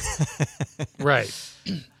out. Right.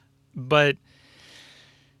 But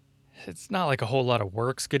it's not like a whole lot of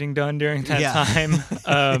work's getting done during that Yeah.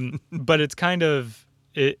 time. But it's kind of,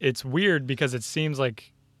 it's weird because it seems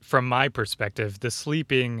like, from my perspective, the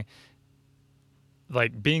sleeping,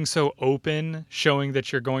 like being so open, showing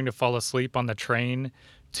that you're going to fall asleep on the train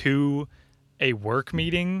to a work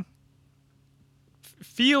meeting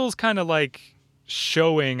feels kind of like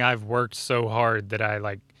showing I've worked so hard that I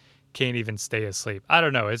like can't even stay asleep. I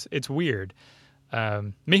don't know. It's weird.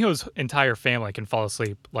 Miho's entire family can fall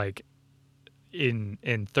asleep like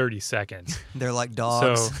in 30 seconds. They're like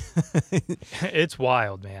dogs. So it's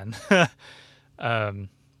wild, man.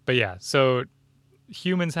 But yeah, so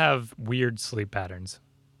humans have weird sleep patterns.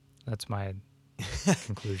 That's my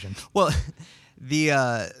conclusion. Well, the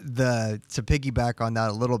to piggyback on that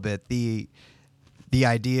a little bit, the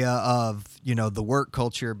idea of, the work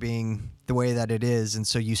culture being the way that it is, and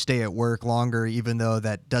so you stay at work longer, even though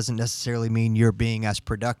that doesn't necessarily mean you're being as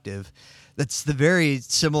productive. That's the very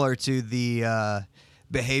similar to the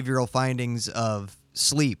behavioral findings of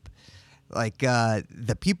sleep. Like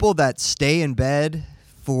the people that stay in bed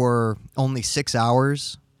for only 6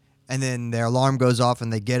 hours, and then their alarm goes off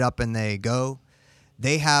and they get up and they go,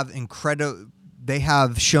 they have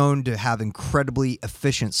shown to have incredibly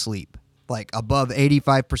efficient sleep. Like above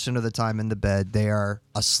 85% of the time in the bed, they are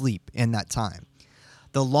asleep in that time.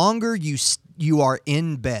 The longer you are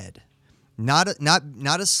in bed, not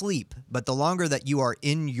asleep, but the longer that you are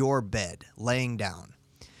in your bed, laying down,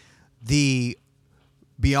 the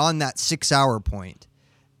beyond that 6 hour point,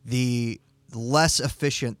 the less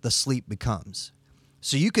efficient the sleep becomes.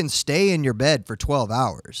 So you can stay in your bed for 12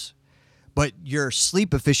 hours, but your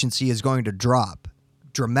sleep efficiency is going to drop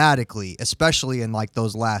dramatically, especially in like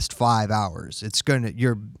those last 5 hours.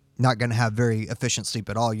 You're not going to have very efficient sleep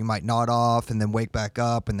at all. You might nod off and then wake back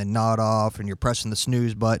up and then nod off, and you're pressing the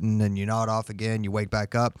snooze button and you nod off again, you wake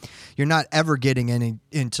back up. You're not ever getting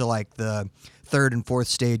into like the third and fourth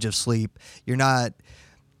stage of sleep. You're not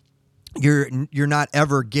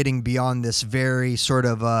ever getting beyond this very sort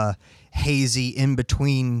of hazy in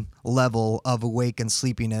between level of awake and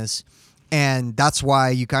sleepiness. And that's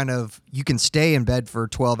why you can stay in bed for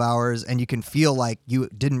 12 hours and you can feel like you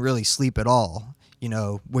didn't really sleep at all,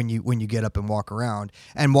 when you get up and walk around.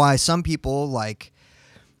 And why some people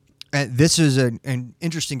and this is an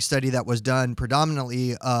interesting study that was done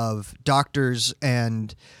predominantly of doctors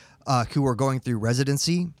and who were going through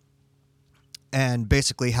residency, and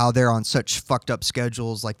basically how they're on such fucked up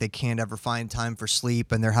schedules, like they can't ever find time for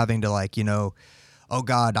sleep, and they're having to oh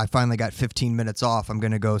God, I finally got 15 minutes off. I'm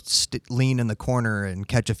going to go lean in the corner and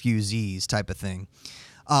catch a few Z's type of thing.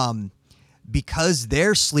 Because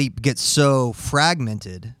their sleep gets so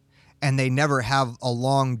fragmented and they never have a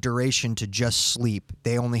long duration to just sleep.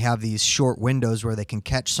 They only have these short windows where they can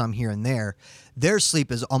catch some here and there. Their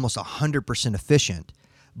sleep is almost 100% efficient,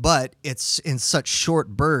 but it's in such short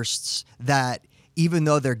bursts that even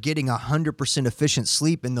though they're getting 100% efficient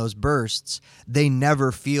sleep in those bursts, they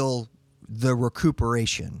never feel the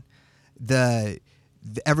recuperation. The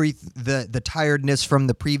tiredness from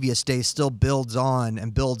the previous day still builds on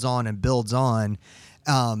and builds on and builds on,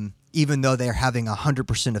 even though they're having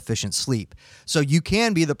 100% efficient sleep. So you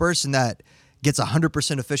can be the person that gets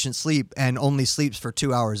 100% efficient sleep and only sleeps for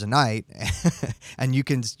 2 hours a night, and you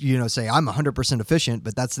can say I'm 100% efficient,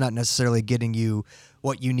 but that's not necessarily getting you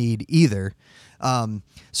what you need either.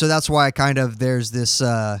 So that's why there's this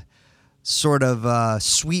sort of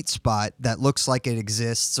sweet spot that looks like it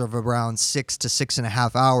exists of around 6 to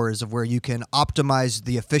 6.5 hours of where you can optimize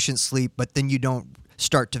the efficient sleep, but then you don't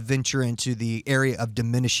start to venture into the area of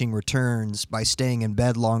diminishing returns by staying in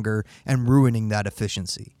bed longer and ruining that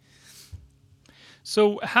efficiency.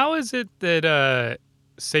 So how is it that,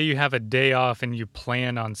 say you have a day off and you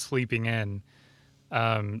plan on sleeping in,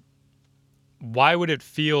 why would it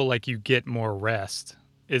feel like you get more rest?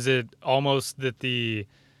 Is it almost that the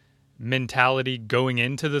mentality going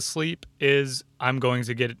into the sleep is I'm going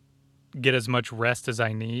to get as much rest as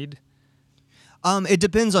I need? It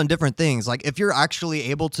depends on different things. Like if you're actually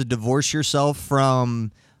able to divorce yourself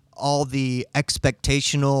from all the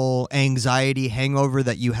expectational anxiety hangover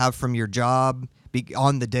that you have from your job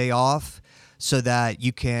on the day off, so that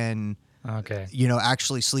you can,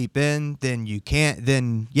 actually sleep in, then you can't.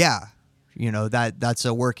 Then that's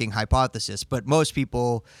a working hypothesis. But most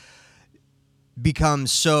people become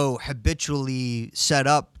so habitually set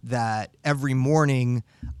up that every morning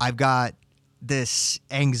I've got this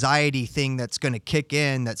anxiety thing that's going to kick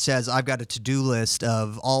in that says I've got a to-do list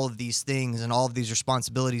of all of these things and all of these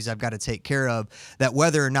responsibilities I've got to take care of, that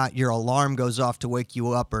whether or not your alarm goes off to wake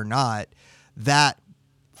you up or not, that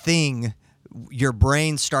thing, your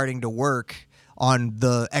brain starting to work on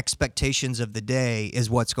the expectations of the day is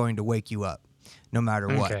what's going to wake you up no matter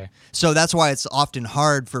what. Okay. So that's why it's often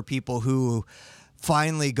hard for people who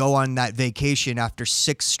finally go on that vacation after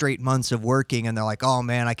 6 straight months of working, and they're like, oh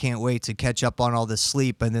man, I can't wait to catch up on all this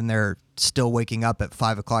sleep, and then they're still waking up at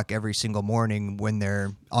 5 o'clock every single morning when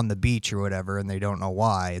they're on the beach or whatever, and they don't know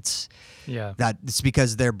why. It's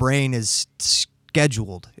because their brain is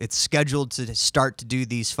scheduled. It's scheduled to start to do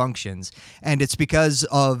these functions, and it's because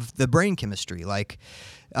of the brain chemistry. Like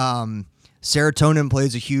serotonin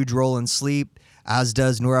plays a huge role in sleep, as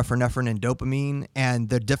does norepinephrine and dopamine, and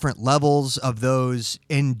the different levels of those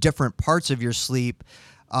in different parts of your sleep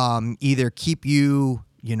either keep you,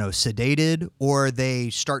 sedated, or they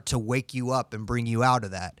start to wake you up and bring you out of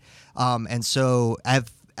that. And so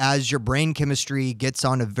as your brain chemistry gets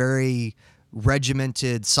on a very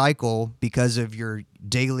regimented cycle because of your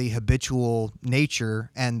daily habitual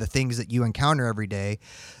nature and the things that you encounter every day,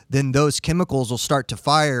 then those chemicals will start to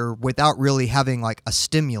fire without really having like a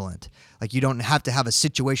stimulant. Like you don't have to have a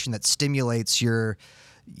situation that stimulates you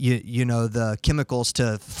know, the chemicals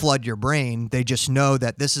to flood your brain. They just know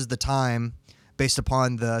that this is the time, based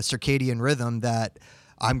upon the circadian rhythm, that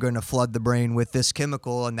I'm going to flood the brain with this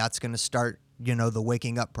chemical, and that's going to start, you know, the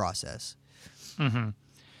waking up process.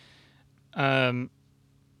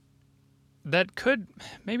 That could,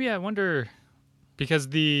 maybe, I wonder, because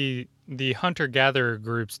the hunter-gatherer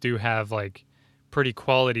groups do have like pretty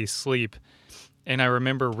quality sleep, and I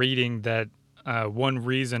remember reading that one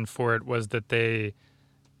reason for it was that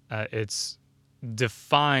it's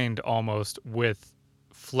defined almost with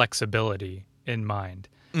flexibility in mind.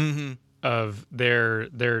 Of their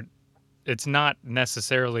it's not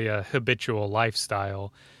necessarily a habitual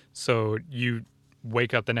lifestyle, so you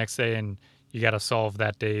wake up the next day and you got to solve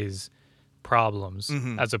that day's problems,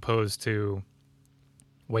 as opposed to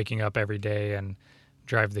waking up every day and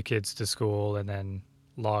drive the kids to school and then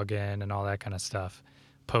log in and all that kind of stuff,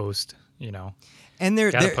 post, you know. And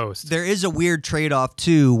there is a weird trade-off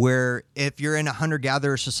too, where if you're in a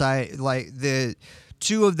hunter-gatherer society, like the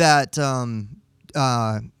two of that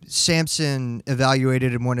Sampson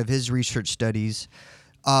evaluated in one of his research studies,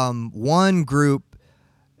 one group,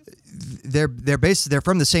 they're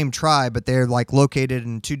from the same tribe, but they're like located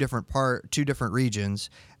in two different regions.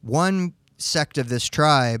 One sect of this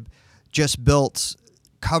tribe just built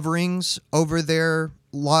coverings over their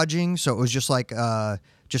lodging, so it was just like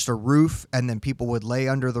just a roof, and then people would lay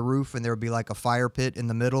under the roof, and there would be like a fire pit in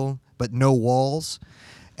the middle, but no walls.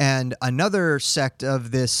 And another sect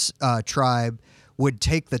of this tribe would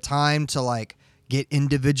take the time to like get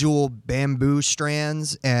individual bamboo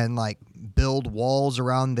strands and like build walls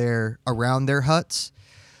around their huts.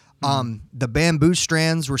 The bamboo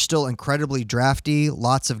strands were still incredibly drafty,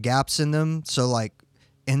 lots of gaps in them, so like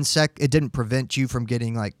it didn't prevent you from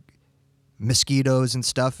getting like mosquitoes and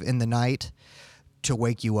stuff in the night to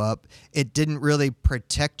wake you up. It didn't really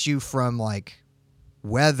protect you from like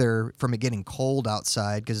weather, from it getting cold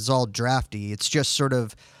outside, because it's all drafty. It's just sort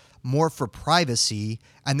of more for privacy,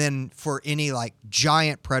 and then for any like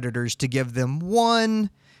giant predators to give them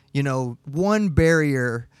one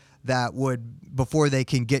barrier that would, before they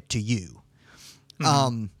can get to you.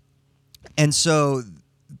 And so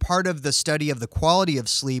part of the study of the quality of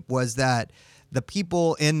sleep was that the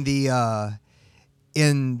people in the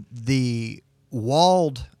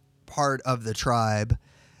walled part of the tribe,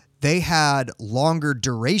 they had longer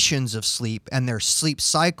durations of sleep, and their sleep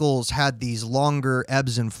cycles had these longer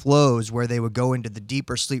ebbs and flows where they would go into the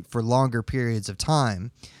deeper sleep for longer periods of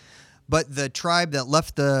time. But the tribe that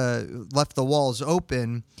left the walls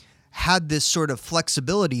open had this sort of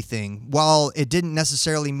flexibility thing. While it didn't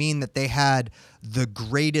necessarily mean that they had the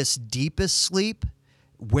greatest, deepest sleep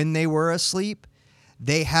when they were asleep,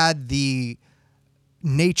 they had the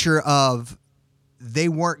nature of they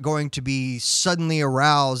weren't going to be suddenly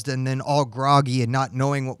aroused and then all groggy and not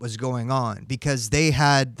knowing what was going on, because they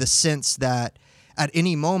had the sense that at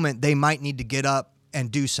any moment they might need to get up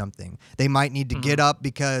and do something. They might need to get up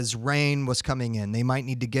because rain was coming in. They might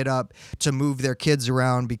need to get up to move their kids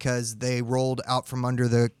around because they rolled out from under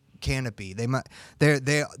the canopy.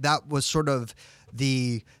 That was sort of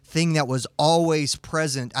the thing that was always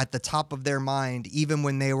present at the top of their mind, even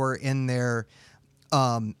when they were in their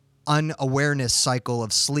unawareness cycle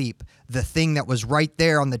of sleep. The thing that was right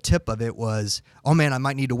there on the tip of it was, oh man, I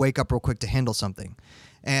might need to wake up real quick to handle something.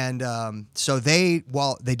 And so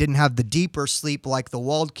while they didn't have the deeper sleep like the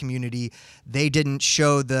walled community, they didn't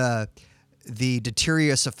show the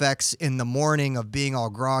deleterious effects in the morning of being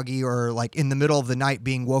all groggy, or like in the middle of the night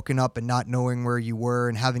being woken up and not knowing where you were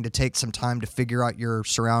and having to take some time to figure out your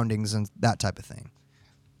surroundings and that type of thing.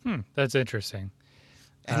 That's interesting.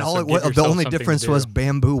 And the only difference was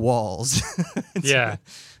bamboo walls. Yeah.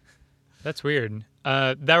 That's weird.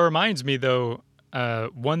 That reminds me, though,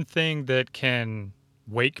 one thing that can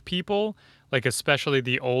wake people, like especially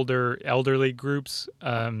the elderly groups,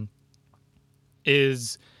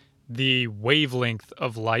 is the wavelength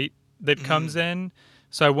of light that comes in.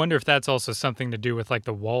 So I wonder if that's also something to do with like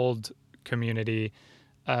the walled community.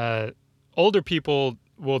 Older people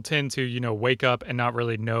will tend to, wake up and not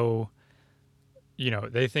really know,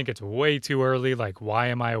 they think it's way too early. Like, why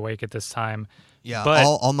am I awake at this time? Yeah, but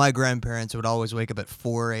all my grandparents would always wake up at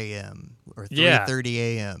 4 a.m. or 3:30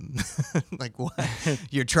 a.m. Like, what?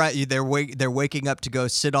 They're waking up to go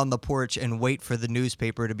sit on the porch and wait for the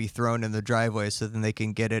newspaper to be thrown in the driveway so then they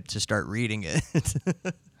can get it to start reading it.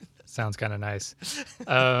 Sounds kind of nice.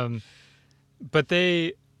 But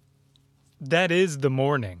that is the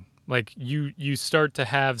morning. Like you start to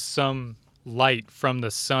have some light from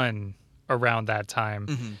the sun around that time.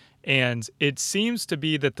 Mm-hmm. And it seems to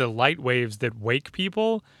be that the light waves that wake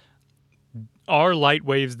people are light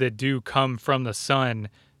waves that do come from the sun,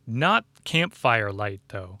 not campfire light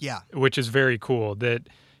though. Yeah. Which is very cool that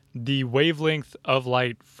the wavelength of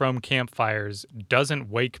light from campfires doesn't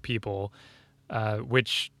wake people,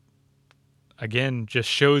 which again just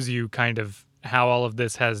shows you kind of how all of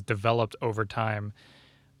this has developed over time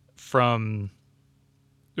from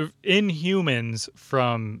in humans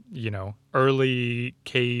from, early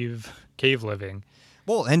cave living.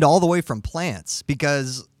 Well, and all the way from plants,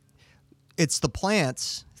 because it's the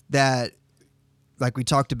plants that, like we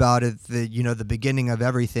talked about at the beginning of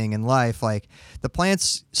everything in life, like the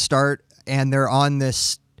plants start and they're on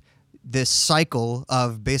this cycle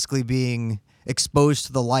of basically being exposed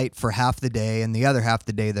to the light for half the day, and the other half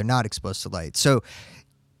the day they're not exposed to light. So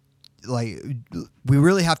like we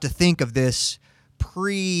really have to think of this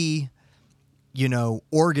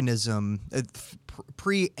organism,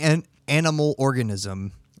 animal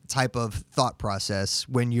organism type of thought process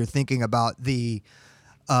when you're thinking about the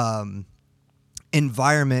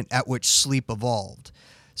environment at which sleep evolved.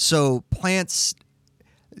 So plants,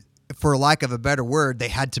 for lack of a better word, they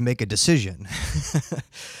had to make a decision.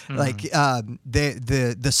 Like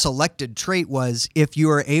the selected trait was, if you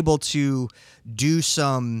are able to do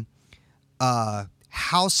some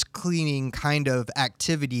house cleaning kind of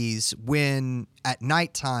activities when at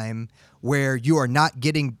nighttime, where you are not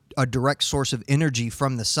getting a direct source of energy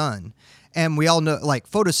from the sun. And we all know, like,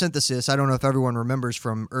 photosynthesis, I don't know if everyone remembers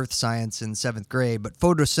from earth science in 7th grade, but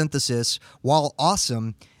photosynthesis, while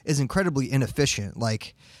awesome, is incredibly inefficient.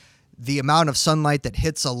 Like, the amount of sunlight that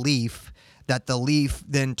hits a leaf, that the leaf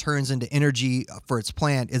then turns into energy for its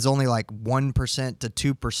plant, is only like 1% to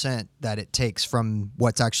 2% that it takes from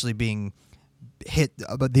what's actually being hit,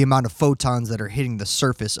 the amount of photons that are hitting the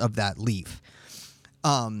surface of that leaf.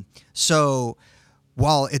 So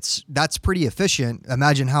while that's pretty efficient,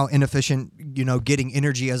 imagine how inefficient, getting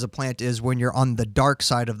energy as a plant is when you're on the dark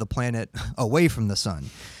side of the planet away from the sun.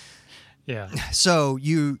 Yeah. So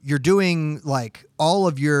you're doing like all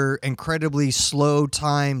of your incredibly slow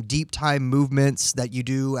time, deep time movements that you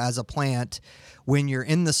do as a plant when you're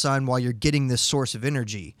in the sun while you're getting this source of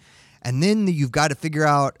energy. And then you've got to figure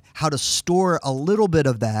out how to store a little bit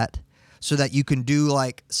of that so that you can do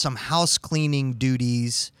like some house cleaning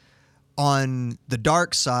duties on the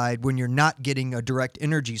dark side when you're not getting a direct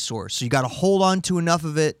energy source. So you got to hold on to enough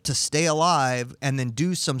of it to stay alive and then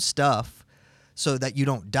do some stuff so that you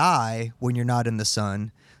don't die when you're not in the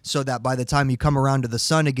sun, so that by the time you come around to the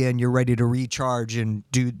sun again, you're ready to recharge and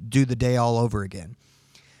do the day all over again.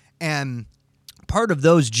 And part of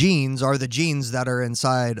those genes are the genes that are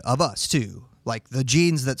inside of us too. Like the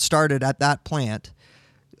genes that started at that plant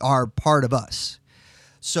are part of us.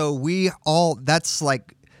 So that's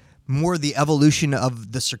like more the evolution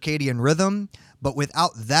of the circadian rhythm. But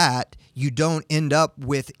without that, you don't end up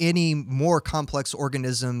with any more complex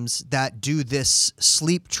organisms that do this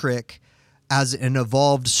sleep trick as an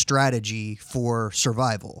evolved strategy for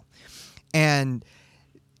survival. And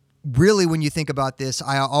really, when you think about this,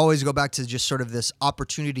 I always go back to just sort of this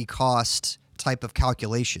opportunity cost type of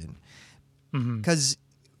calculation. Because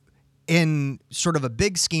in sort of a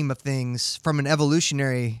big scheme of things, from an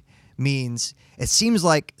evolutionary means, it seems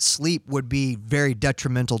like sleep would be very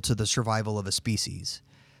detrimental to the survival of a species.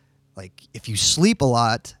 Like, if you sleep a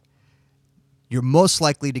lot, you're most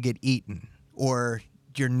likely to get eaten, or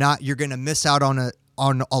you're going to miss out on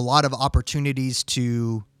a lot of opportunities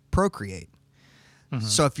to procreate.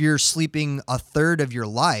 So if you're sleeping a third of your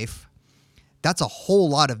life, that's a whole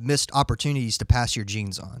lot of missed opportunities to pass your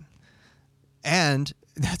genes on. And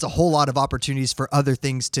that's a whole lot of opportunities for other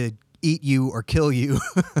things to eat you or kill you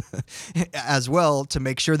as well, to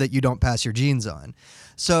make sure that you don't pass your genes on.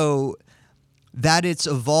 So that it's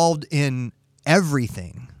evolved in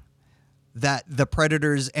everything, that the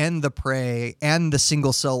predators and the prey and the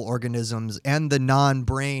single cell organisms and the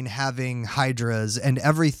non-brain having hydras and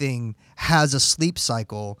everything has a sleep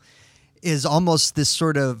cycle, is almost this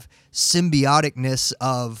sort of symbioticness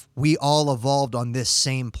of, we all evolved on this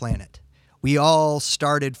same planet. We all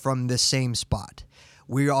started from this same spot.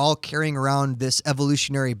 We're all carrying around this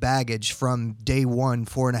evolutionary baggage from day one,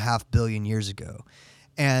 4.5 billion years ago.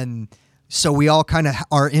 And so we all kind of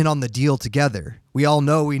are in on the deal together. We all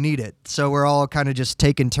know we need it. So we're all kind of just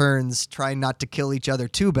taking turns trying not to kill each other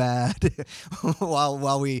too bad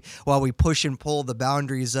while we push and pull the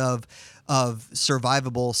boundaries of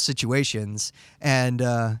survivable situations. And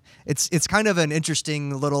it's kind of an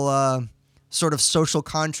interesting little sort of social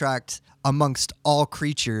contract amongst all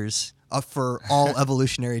creatures for all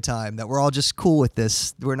evolutionary time, that we're all just cool with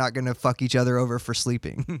this. We're not going to fuck each other over for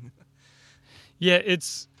sleeping. Yeah,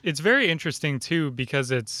 it's very interesting too,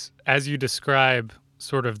 because it's, as you describe,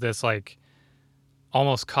 sort of this like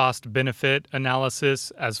almost cost benefit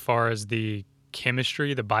analysis as far as the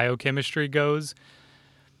chemistry, the biochemistry goes.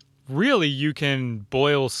 Really, you can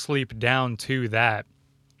boil sleep down to that.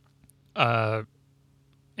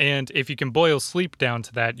 And if you can boil sleep down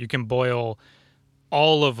to that, you can boil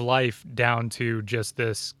all of life down to just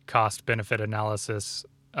this cost benefit analysis.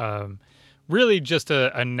 Really, just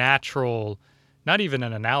a natural, not even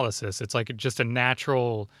an analysis. It's like just a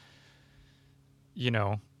natural,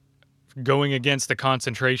 going against the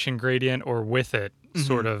concentration gradient or with it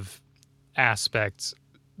sort of aspects.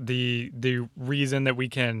 The reason that we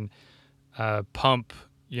can pump,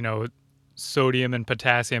 sodium and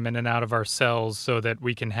potassium in and out of our cells so that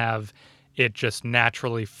we can have it just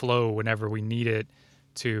naturally flow whenever we need it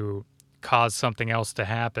to cause something else to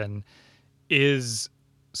happen is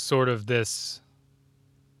sort of this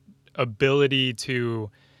ability to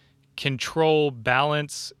control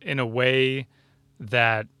balance in a way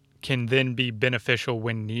that can then be beneficial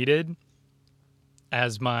when needed.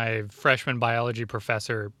 As my freshman biology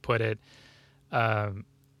professor put it,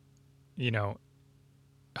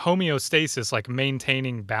 homeostasis, like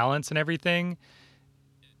maintaining balance and everything,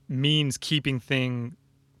 means keeping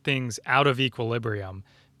things out of equilibrium,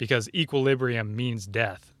 because equilibrium means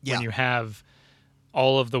death. Yeah. When you have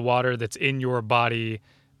all of the water that's in your body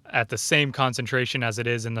at the same concentration as it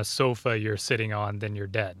is in the sofa you're sitting on, then you're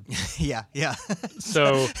dead. Yeah.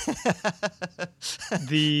 So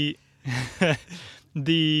the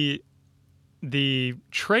the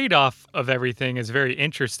trade-off of everything is very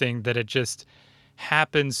interesting, that it just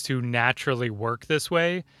happens to naturally work this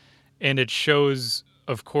way, and it shows,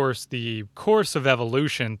 of course, the course of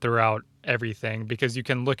evolution throughout everything, because you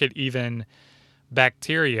can look at even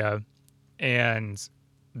bacteria and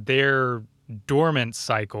their dormant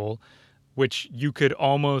cycle, which you could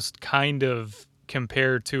almost kind of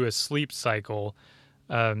compare to a sleep cycle.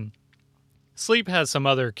 Sleep has some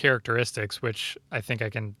other characteristics, which I think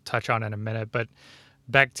I can touch on in a minute, but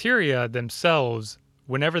bacteria themselves,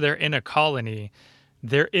 whenever they're in a colony,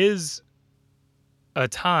 there is a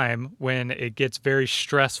time when it gets very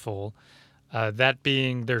stressful. That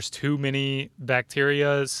being, there's too many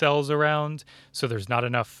bacteria cells around, so there's not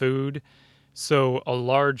enough food. So a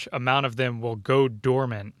large amount of them will go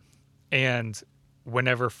dormant, and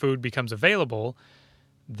whenever food becomes available,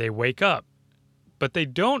 they wake up. But they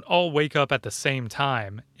don't all wake up at the same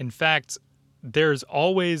time. In fact, there's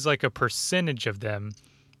always like a percentage of them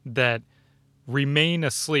that remain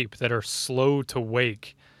asleep, that are slow to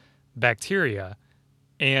wake bacteria.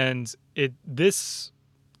 And this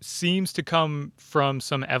seems to come from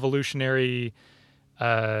some evolutionary,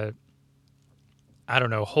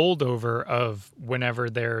 holdover of whenever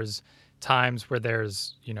there's times where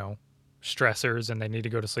there's, stressors and they need to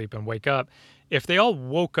go to sleep and wake up. If they all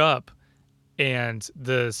woke up and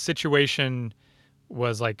the situation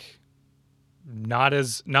was like not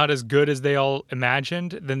as good as they all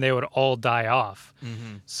imagined, then they would all die off.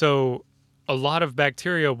 Mm-hmm. So a lot of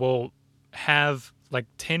bacteria will have like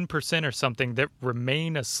 10% or something that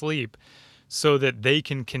remain asleep so that they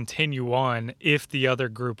can continue on if the other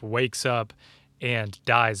group wakes up and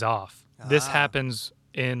dies off. This happens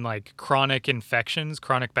in like chronic infections,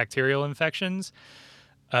 chronic bacterial infections.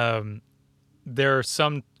 There are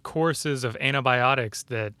some courses of antibiotics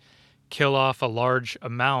that kill off a large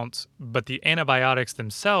amount, but the antibiotics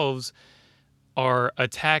themselves are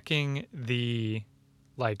attacking the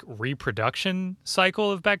like reproduction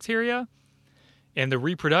cycle of bacteria, and the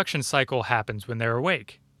reproduction cycle happens when they're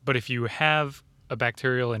awake. But if you have a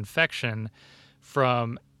bacterial infection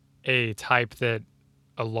from a type that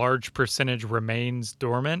a large percentage remains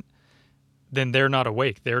dormant, then they're not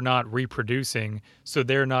awake. They're not reproducing, so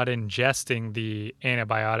they're not ingesting the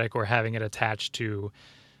antibiotic or having it attached to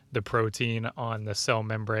the protein on the cell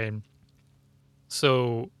membrane.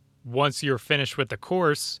 So once you're finished with the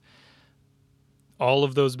course, all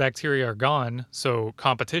of those bacteria are gone, so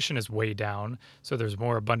competition is way down, so there's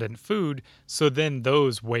more abundant food, so then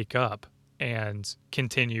those wake up and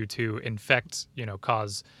continue to infect,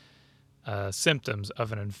 cause symptoms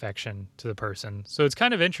of an infection to the person. So it's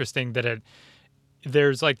kind of interesting that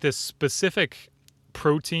there's like this specific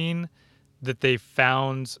protein that they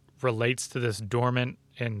found relates to this dormant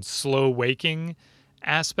and slow waking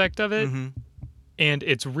aspect of it. Mm-hmm. And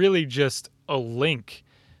it's really just a link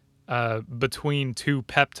between two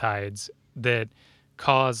peptides that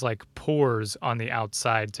cause like pores on the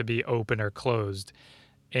outside to be open or closed.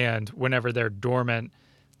 And whenever they're dormant,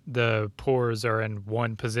 the pores are in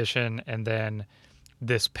one position, and then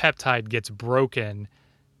this peptide gets broken,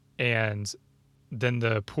 and then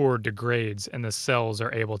the pore degrades, and the cells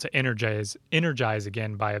are able to energize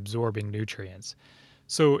again by absorbing nutrients.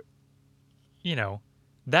 So,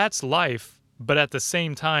 that's life, but at the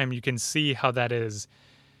same time, you can see how that is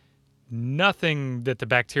nothing that the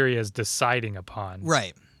bacteria is deciding upon.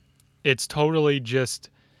 Right. It's totally just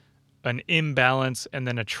an imbalance and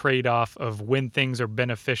then a trade-off of when things are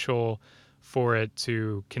beneficial for it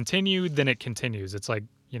to continue, then it continues. It's like,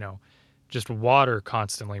 just water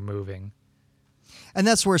constantly moving. And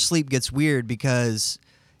that's where sleep gets weird, because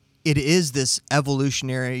it is this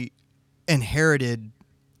evolutionary inherited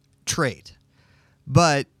trait,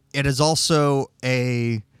 but it is also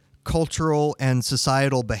a cultural and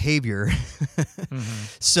societal behavior.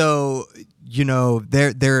 So,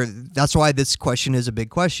 that's why this question is a big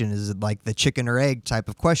question. Is it like the chicken or egg type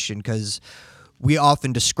of question? Because we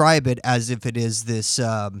often describe it as if it is this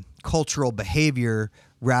cultural behavior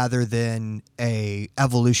rather than a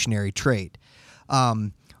evolutionary trait.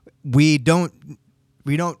 We don't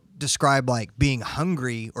describe like being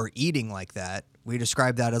hungry or eating like that. We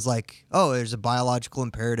describe that as like, oh, there's a biological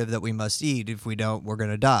imperative that we must eat. If we don't, we're going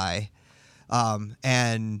to die.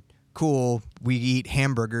 And cool, we eat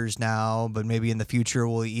hamburgers now, but maybe in the future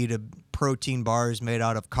we'll eat protein bars made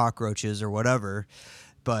out of cockroaches or whatever.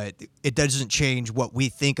 But it doesn't change what we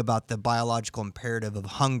think about the biological imperative of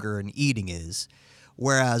hunger and eating is.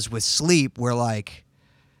 Whereas with sleep, we're like,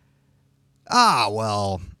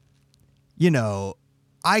 well,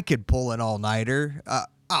 I could pull an all-nighter.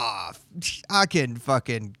 I can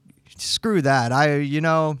fucking screw that.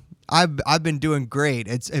 I've been doing great.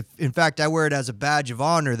 In fact, I wear it as a badge of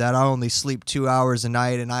honor that I only sleep 2 hours a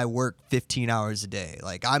night and I work 15 hours a day.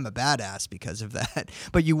 Like, I'm a badass because of that.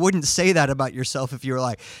 But you wouldn't say that about yourself if you were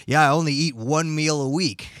like, yeah, I only eat one meal a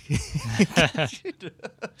week.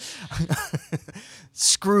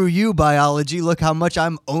 Screw you, biology. Look how much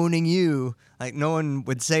I'm owning you. Like, no one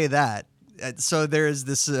would say that. So there's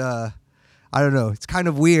this, I don't know, it's kind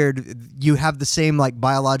of weird. You have the same like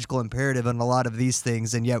biological imperative on a lot of these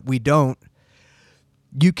things, and yet we don't.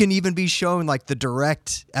 You can even be shown like the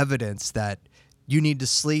direct evidence that you need to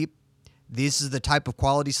sleep. This is the type of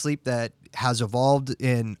quality sleep that has evolved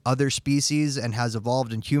in other species and has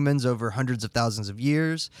evolved in humans over hundreds of thousands of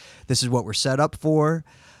years. This is what we're set up for.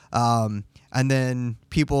 And then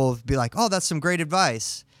people be like, oh, that's some great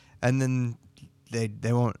advice. And then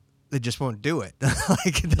they won't. They just won't do it.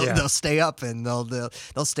 Like they'll stay up and they'll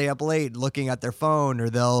stay up late looking at their phone, or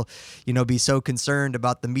they'll be so concerned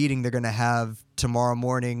about the meeting they're going to have tomorrow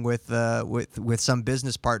morning with some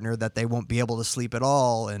business partner that they won't be able to sleep at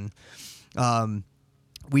all. And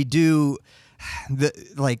we do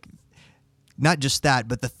not just that,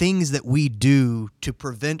 but the things that we do to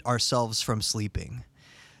prevent ourselves from sleeping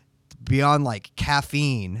beyond like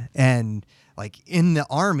caffeine and. Like in the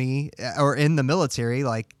army or in the military,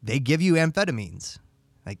 like they give you amphetamines.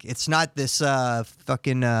 Like it's not this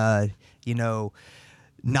fucking Nazi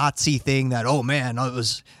thing that, oh man,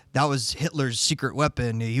 that was Hitler's secret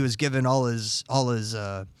weapon. He was giving all his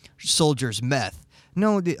soldiers meth.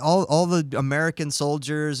 No, all the American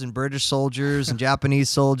soldiers and British soldiers and Japanese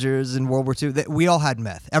soldiers in World War II, we all had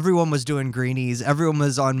meth. Everyone was doing greenies. Everyone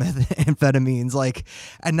was on amphetamines.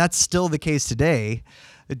 And that's still the case today.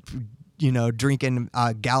 Drinking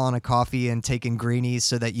a gallon of coffee and taking greenies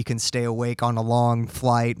so that you can stay awake on a long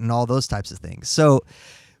flight and all those types of things. So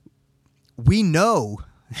we know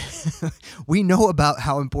about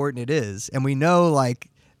how important it is. And we know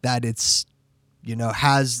that it's,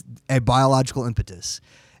 has a biological impetus.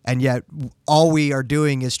 And yet all we are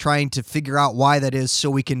doing is trying to figure out why that is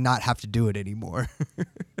so we can not have to do it anymore.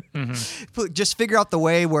 Just figure out the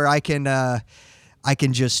way where I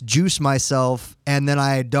can just juice myself, and then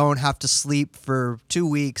I don't have to sleep for 2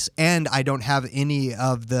 weeks, and I don't have any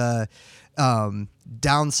of the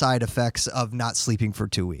downside effects of not sleeping for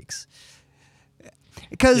 2 weeks.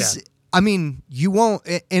 Because, you won't,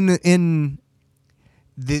 in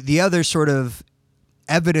the other sort of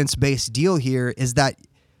evidence-based deal here is that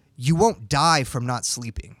you won't die from not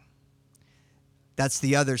sleeping. That's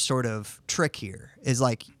the other sort of trick here, is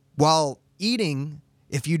like, while eating...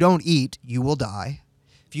 If you don't eat, you will die.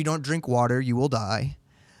 If you don't drink water, you will die.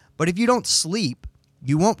 But if you don't sleep,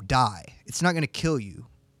 you won't die. It's not going to kill you.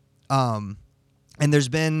 And there's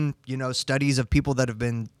been, studies of people that have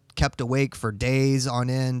been kept awake for days on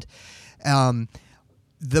end.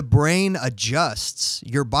 The brain adjusts,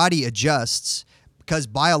 your body adjusts because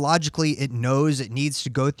biologically it knows it needs to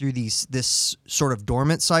go through this sort of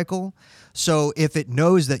dormant cycle. So if it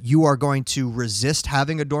knows that you are going to resist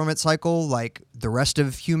having a dormant cycle like the rest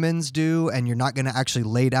of humans do, and you're not going to actually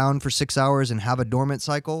lay down for 6 hours and have a dormant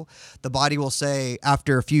cycle, the body will say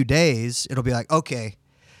after a few days, it'll be like, okay,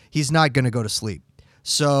 he's not going to go to sleep.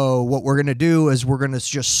 So what we're going to do is we're going to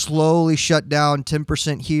just slowly shut down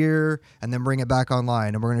 10% here and then bring it back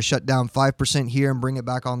online. And we're going to shut down 5% here and bring it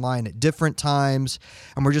back online at different times.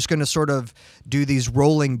 And we're just going to sort of do these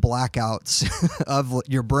rolling blackouts of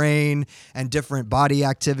your brain and different body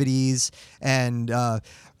activities. And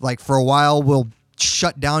like for a while, we'll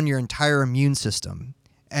shut down your entire immune system.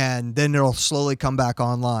 And then it'll slowly come back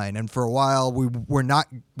online. And for a while,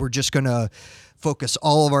 we're just going to focus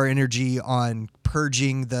all of our energy on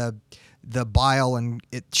purging the bile and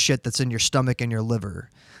shit that's in your stomach and your liver.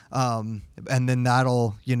 And then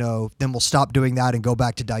that'll, then we'll stop doing that and go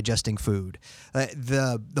back to digesting food.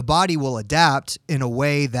 The body will adapt in a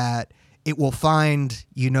way that it will find,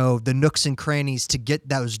 the nooks and crannies to get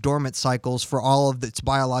those dormant cycles for all of its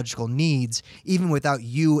biological needs, even without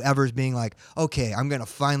you ever being like, okay, I'm going to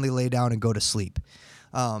finally lay down and go to sleep.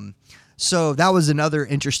 So that was another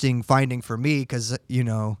interesting finding for me because,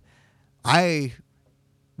 I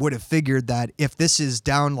would have figured that if this is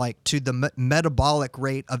down like to the metabolic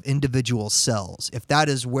rate of individual cells, if that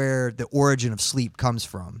is where the origin of sleep comes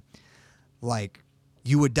from, like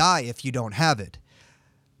you would die if you don't have it.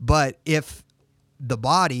 But if the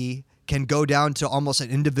body can go down to almost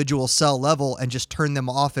an individual cell level and just turn them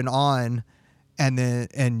off and on, and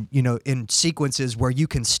then, in sequences where you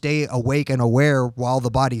can stay awake and aware while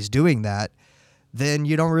the body's doing that, then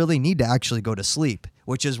you don't really need to actually go to sleep,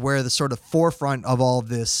 which is where the sort of forefront of all of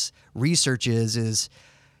this research is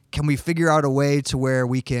can we figure out a way to where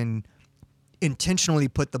we can intentionally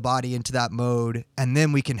put the body into that mode, and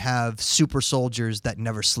then we can have super soldiers that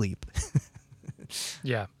never sleep.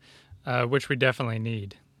 Yeah, which we definitely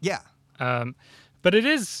need. Yeah. But it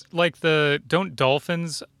is like don't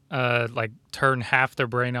dolphins like turn half their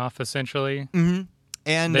brain off essentially? Mm-hmm.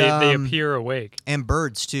 And they appear awake. And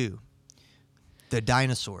birds too. The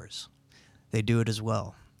dinosaurs, they do it as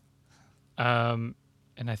well. And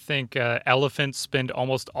I think elephants spend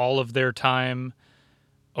almost all of their time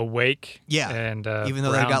awake. Yeah. And even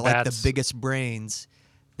though they've got like the biggest brains,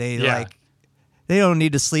 they don't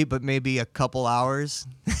need to sleep but maybe a couple hours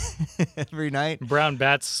every night. Brown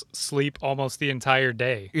bats sleep almost the entire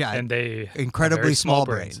day. Yeah. And they incredibly have small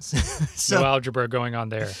brains. So, no algebra going on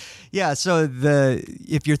there. Yeah, so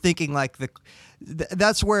if you're thinking like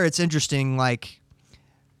that's where it's interesting, like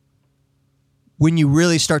when you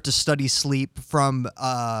really start to study sleep from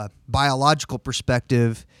a biological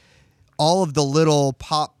perspective, all of the little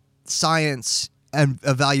pop science and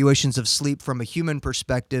evaluations of sleep from a human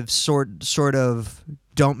perspective sort of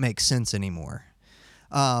don't make sense anymore.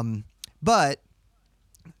 But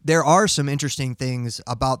there are some interesting things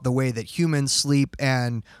about the way that humans sleep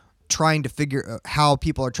and trying to figure how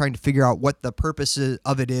people are trying to figure out what the purpose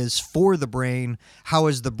of it is for the brain. How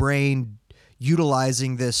is the brain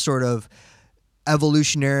utilizing this sort of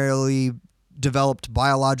evolutionarily developed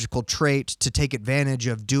biological trait to take advantage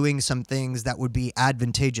of doing some things that would be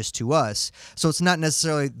advantageous to us. So it's not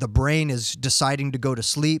necessarily the brain is deciding to go to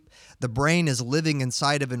sleep. The brain is living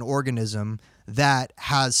inside of an organism that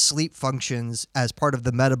has sleep functions as part of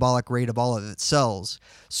the metabolic rate of all of its cells.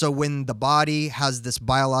 So when the body has this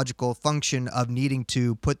biological function of needing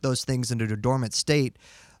to put those things into a dormant state,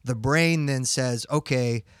 the brain then says,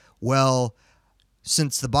 okay, well,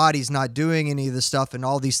 since the body's not doing any of this stuff and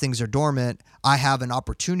all these things are dormant, I have an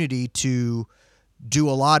opportunity to do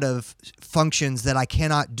a lot of functions that I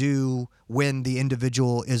cannot do when the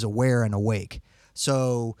individual is aware and awake.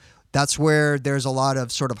 So that's where there's a lot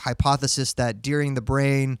of sort of hypothesis that during the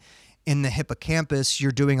brain in the hippocampus,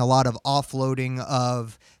 you're doing a lot of offloading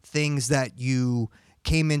of things that you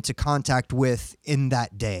came into contact with in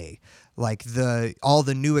that day. Like all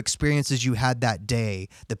the new experiences you had that day,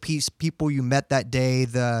 the people you met that day,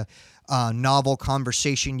 the novel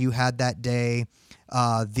conversation you had that day,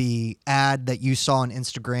 the ad that you saw on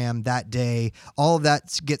Instagram that day, all of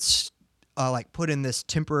that gets like put in this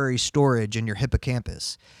temporary storage in your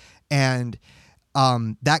hippocampus. And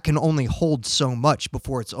that can only hold so much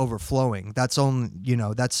before it's overflowing. That's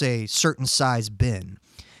that's a certain size bin.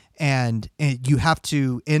 And you have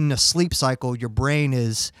to, in a sleep cycle, your brain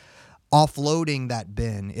is offloading that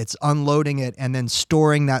bin. It's unloading it and then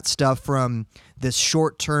storing that stuff from this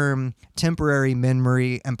short-term temporary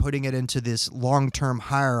memory and putting it into this long-term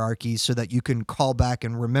hierarchy so that you can call back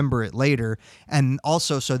and remember it later. And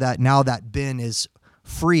also so that now that bin is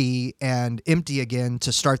free and empty again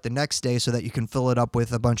to start the next day so that you can fill it up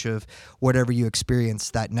with a bunch of whatever you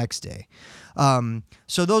experienced that next day.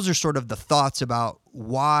 So those are sort of the thoughts about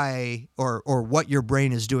why or what your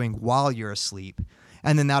brain is doing while you're asleep.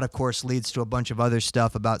 And then that, of course, leads to a bunch of other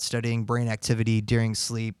stuff about studying brain activity during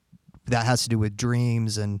sleep that has to do with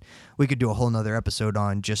dreams. And we could do a whole nother episode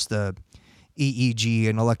on just the EEG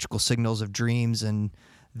and electrical signals of dreams and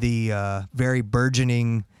the very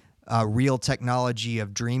burgeoning real technology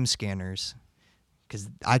of dream scanners. Because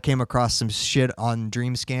I came across some shit on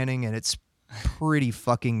dream scanning, and it's pretty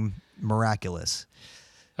fucking miraculous.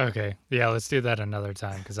 Okay. Yeah, let's do that another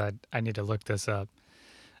time because I need to look this up.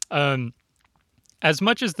 As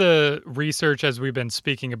much as the research, as we've been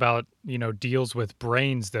speaking about, deals with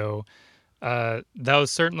brains, though, that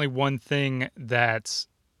was certainly one thing that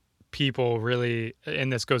people really,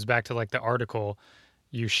 and this goes back to like the article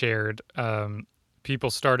you shared,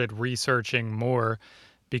 people started researching more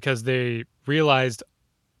because they realized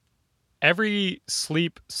every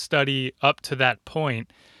sleep study up to that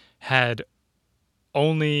point had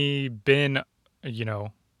only been,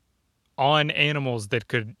 on animals that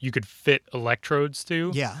you could fit electrodes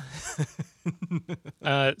to. Yeah.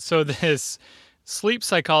 So this sleep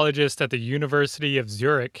psychologist at the University of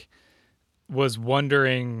Zurich was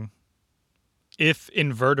wondering if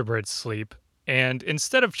invertebrates sleep, and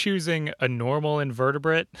instead of choosing a normal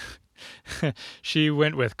invertebrate, she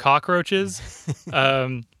went with cockroaches,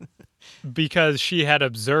 because she had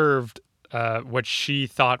observed what she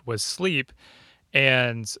thought was sleep.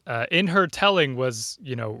 And in her telling was,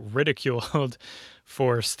 ridiculed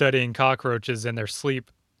for studying cockroaches in their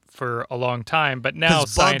sleep for a long time. But now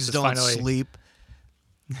 'Cause science bugs is don't finally sleep.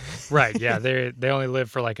 right. Yeah, they only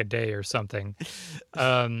live for like a day or something.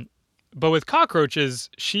 But with cockroaches,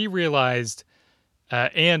 she realized,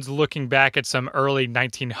 and looking back at some early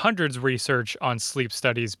 1900s research on sleep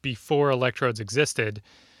studies before electrodes existed,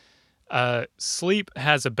 sleep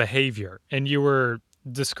has a behavior, and you were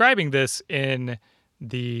describing this in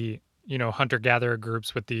the hunter-gatherer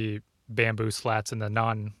groups with the bamboo slats and the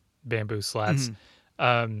non-bamboo slats.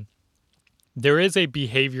 There is a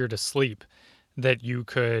behavior to sleep that you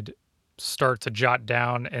could start to jot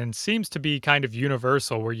down and seems to be kind of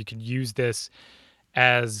universal, where you can use this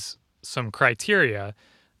as some criteria.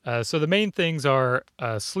 So the main things are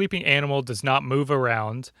a sleeping animal does not move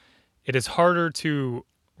around. It is harder to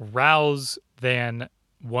rouse than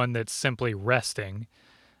one that's simply resting.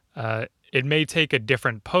 It may take a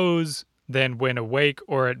different pose than when awake,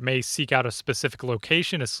 or it may seek out a specific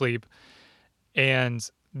location asleep. And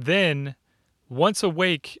then once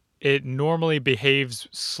awake, it normally behaves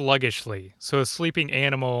sluggishly. So a sleeping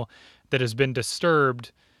animal that has been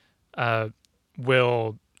disturbed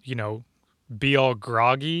will, be all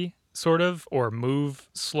groggy, sort of, or move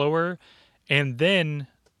slower. And then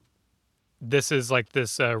this is like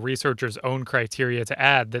this researcher's own criteria to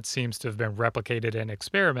add that seems to have been replicated in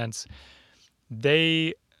experiments.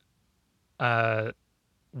 They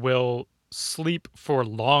will sleep for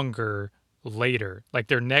longer later. Like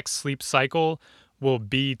their next sleep cycle will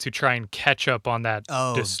be to try and catch up on that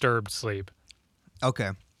disturbed sleep.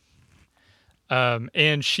 Okay.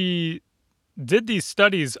 And she did these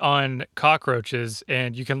studies on cockroaches,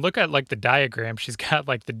 and you can look at like the diagram. She's got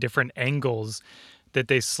like the different angles that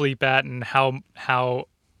they sleep at and how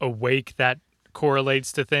awake that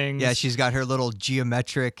correlates to things. Yeah, she's got her little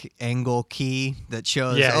geometric angle key that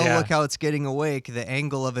shows, Yeah. look how it's getting awake. The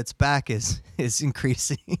angle of its back is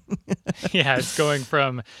increasing. Yeah, it's going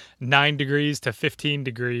from 9 degrees to 15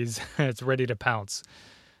 degrees. It's ready to pounce.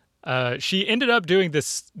 She ended up doing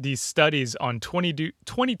these studies on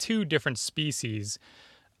 22 different species,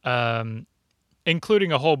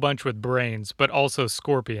 including a whole bunch with brains, but also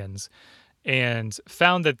scorpions, and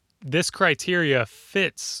found that this criteria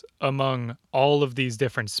fits among all of these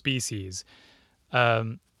different species.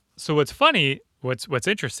 So what's funny, what's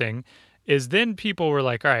interesting, is then people were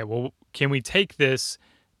like, all right, well, can we take this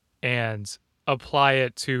and apply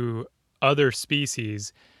it to other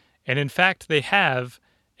species? And in fact, they have,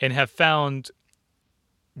 and have found,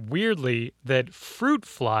 weirdly, that fruit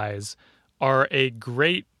flies are a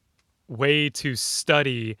great way to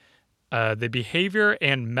study the behavior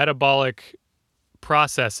and metabolic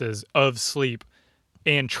processes of sleep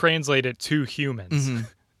and translate it to humans.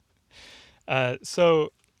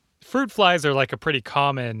 So fruit flies are like a pretty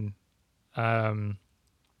common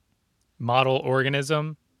model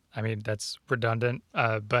organism. I mean, that's redundant,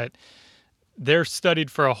 but they're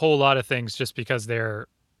studied for a whole lot of things just because their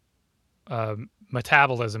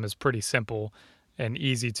metabolism is pretty simple and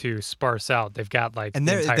easy to sparse out. They've got like And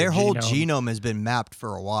the their entire whole genome. genome has been mapped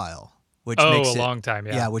for a while. which Oh, makes a it long time,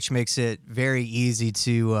 yeah. which makes it very easy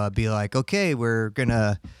to be like, okay, we're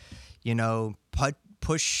gonna,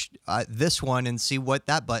 push this one and see what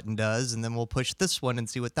that button does, and then we'll push this one and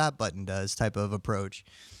see what that button does, type of approach.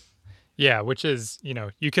 Yeah, which is,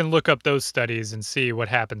 you can look up those studies and see what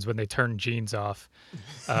happens when they turn genes off.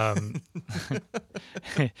 Um,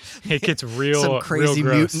 it gets Some real crazy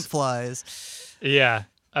gross. mutant flies. Yeah.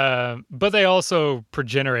 But they also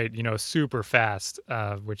progenerate, super fast,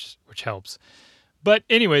 which helps. But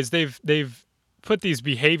anyways, they've put these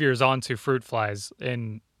behaviors onto fruit flies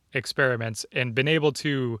in experiments and been able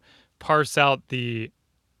to parse out the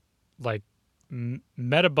like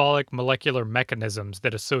metabolic molecular mechanisms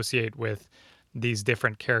that associate with these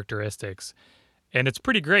different characteristics. And it's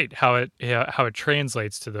pretty great how it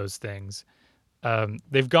translates to those things.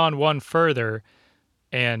 They've gone one further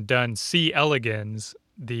and done C. elegans,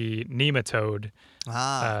 the nematode,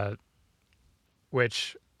 Ah,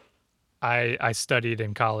 which I studied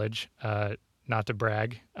in college, not to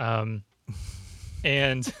brag.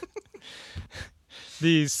 And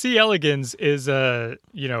the C. elegans is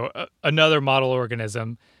another model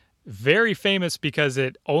organism, very famous because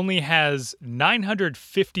it only has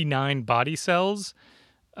 959 body cells,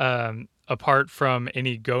 apart from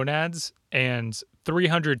any gonads, and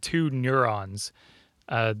 302 neurons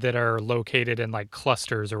that are located in like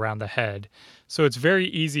clusters around the head. So it's very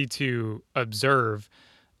easy to observe.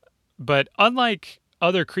 But unlike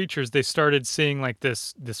other creatures, they started seeing like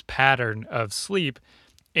this pattern of sleep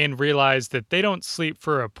and realized that they don't sleep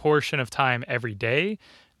for a portion of time every day.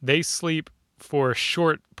 They sleep for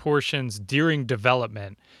short portions during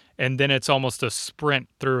development, and then it's almost a sprint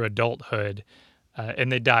through adulthood,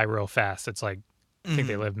 and they die real fast. It's like I think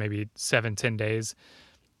they live maybe 7-10 days.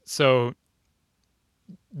 So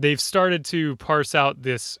they've started to parse out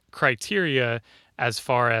this criteria as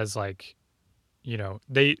far as like,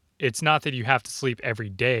 it's not that you have to sleep every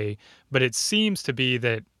day, but it seems to be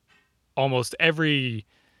that almost every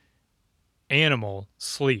animal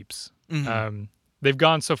sleeps. They've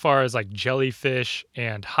gone so far as like jellyfish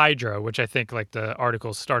and hydra, which I think like the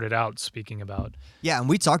article started out speaking about. yeah, and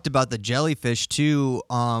we talked about the jellyfish too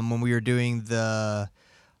when we were doing the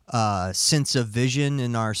Sense of Vision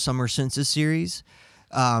in our Summer Senses series,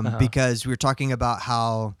 because we were talking about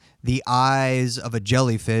how the eyes of a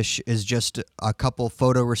jellyfish is just a couple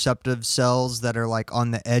photoreceptive cells that are like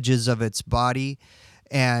on the edges of its body,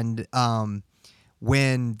 and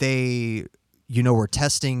when they were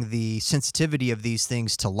testing the sensitivity of these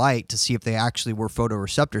things to light to see if they actually were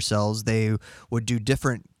photoreceptor cells, they would do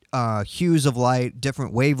different hues of light,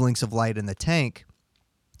 different wavelengths of light in the tank.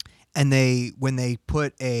 And when they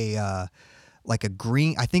put a like a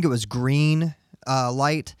green, I think it was green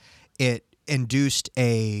light, it induced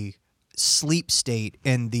a sleep state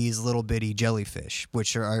in these little bitty jellyfish,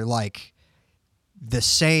 which are like the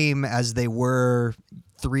same as they were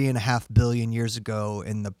 3.5 billion years ago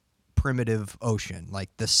in the primitive ocean, like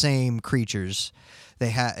the same creatures. They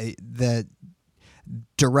had the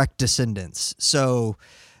direct descendants. So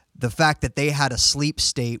the fact that they had a sleep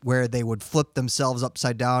state where they would flip themselves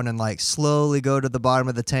upside down and like slowly go to the bottom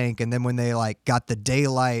of the tank, and then when they like got the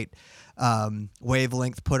daylight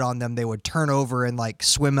wavelength put on them, they would turn over and like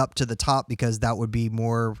swim up to the top because that would be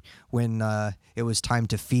more when it was time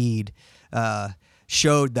to feed,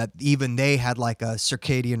 showed that even they had like a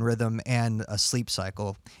circadian rhythm and a sleep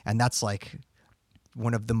cycle. And that's like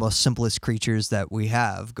one of the most simplest creatures that we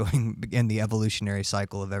have going in the evolutionary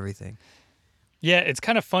cycle of everything. Yeah, it's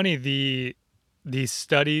kind of funny these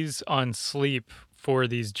studies on sleep for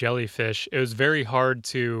these jellyfish. It was very hard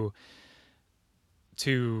to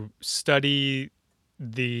study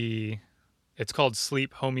it's called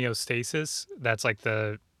sleep homeostasis. That's like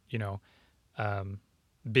the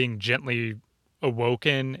being gently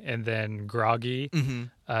awoken and then groggy.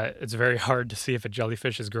 It's very hard to see if a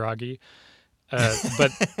jellyfish is groggy.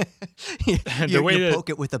 But you way that poke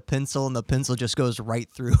it with a pencil and the pencil just goes right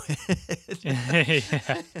through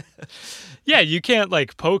it. yeah, you can't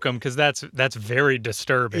like poke them because that's very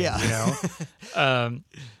disturbing. Yeah.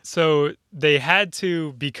 So they had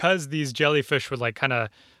to, because these jellyfish would like kind of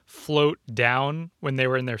float down when they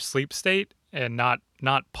were in their sleep state and not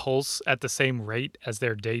pulse at the same rate as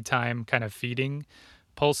their daytime kind of feeding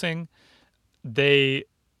pulsing. They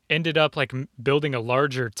ended up like building a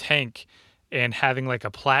larger tank and having like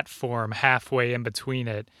a platform halfway in between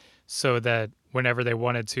it, so that whenever they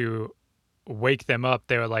wanted to wake them up,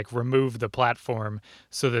 they would like remove the platform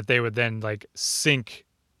so that they would then like sink,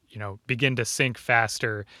 begin to sink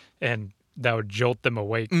faster, and that would jolt them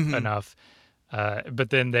awake enough. But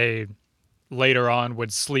then they later on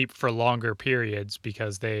would sleep for longer periods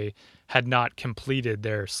because they had not completed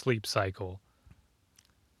their sleep cycle.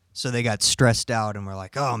 So they got stressed out and were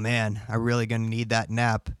like, oh man, I'm really going to need that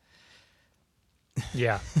nap.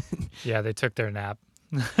 Yeah. Yeah, they took their nap.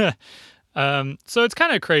 So it's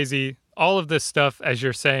kind of crazy. All of this stuff, as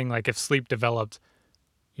you're saying, like if sleep developed,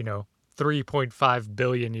 3.5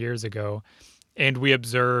 billion years ago, and we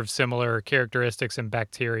observe similar characteristics in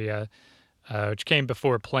bacteria, which came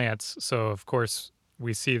before plants. So, of course,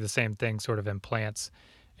 we see the same thing sort of in plants.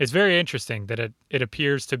 It's very interesting that it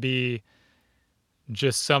appears to be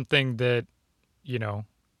just something that,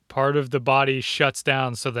 part of the body shuts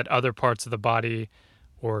down so that other parts of the body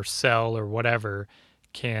or cell or whatever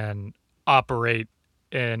can operate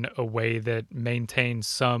in a way that maintains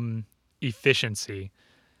some efficiency.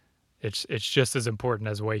 It's just as important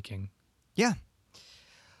as waking. Yeah.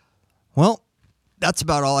 Well, that's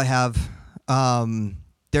about all I have.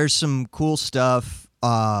 There's some cool stuff.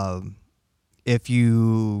 PBS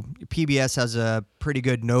has a pretty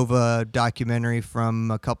good Nova documentary from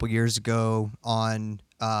a couple years ago on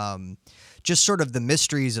just sort of the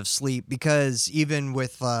mysteries of sleep, because even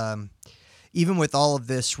with all of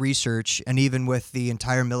this research, and even with the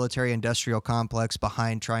entire military industrial complex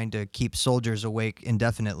behind trying to keep soldiers awake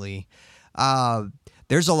indefinitely,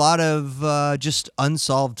 there's a lot of just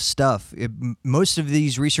unsolved stuff. Most of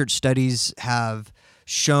these research studies have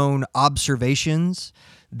shown observations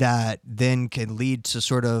that then can lead to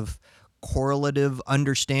sort of correlative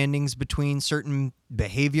understandings between certain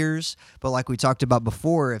behaviors. But like we talked about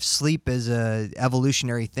before, if sleep is a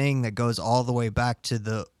evolutionary thing that goes all the way back to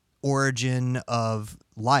the origin of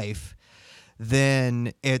life,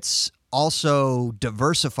 then it's also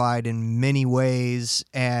diversified in many ways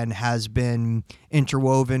and has been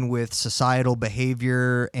interwoven with societal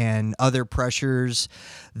behavior and other pressures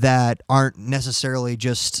that aren't necessarily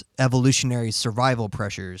just evolutionary survival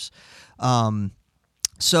pressures.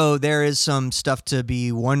 So there is some stuff to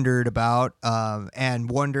be wondered about,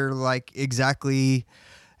 and wonder like exactly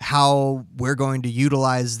how we're going to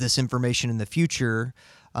utilize this information in the future,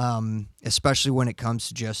 especially when it comes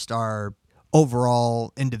to just our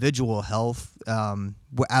overall individual health,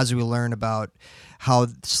 as we learn about how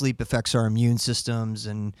sleep affects our immune systems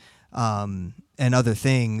and other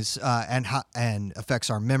things, and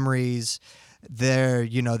affects our memories.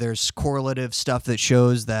 There's correlative stuff that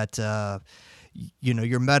shows that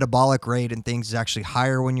your metabolic rate and things is actually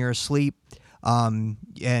higher when you're asleep. And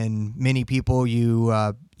many people,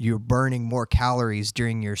 you're burning more calories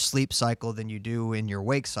during your sleep cycle than you do in your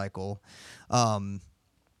wake cycle.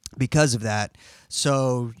 Because of that.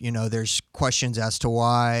 So, there's questions as to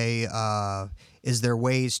why, is there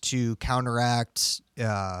ways to counteract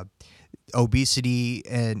obesity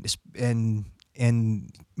and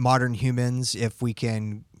modern humans if we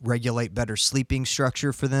can regulate better sleeping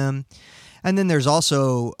structure for them? And then there's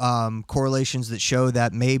also correlations that show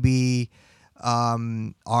that maybe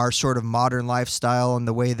our sort of modern lifestyle and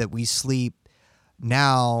the way that we sleep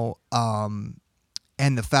now,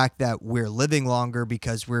 and the fact that we're living longer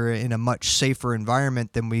because we're in a much safer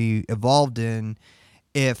environment than we evolved in,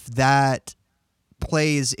 if that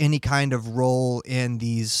plays any kind of role in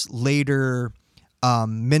these later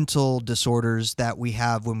mental disorders that we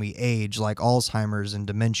have when we age, like Alzheimer's and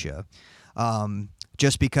dementia.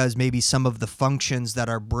 Just because maybe some of the functions that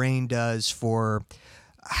our brain does for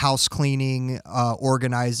house cleaning,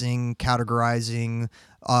 organizing, categorizing,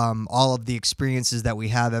 all of the experiences that we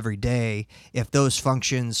have every day, if those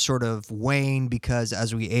functions sort of wane because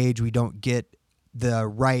as we age, we don't get the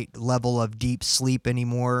right level of deep sleep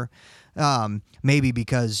anymore, maybe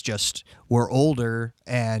because just we're older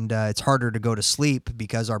and it's harder to go to sleep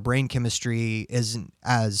because our brain chemistry isn't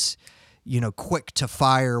as quick to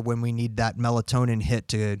fire when we need that melatonin hit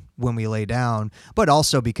to when we lay down, but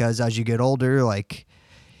also because as you get older, like,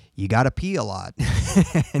 you got to pee a lot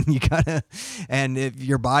and if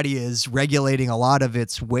your body is regulating a lot of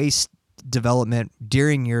its waste development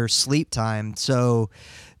during your sleep time. So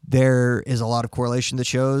there is a lot of correlation that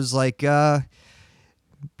shows like,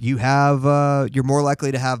 you're more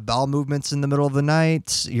likely to have bowel movements in the middle of the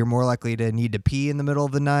night. You're more likely to need to pee in the middle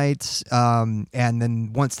of the night. And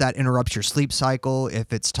then once that interrupts your sleep cycle,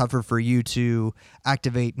 if it's tougher for you to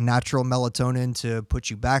activate natural melatonin to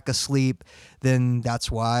put you back asleep, then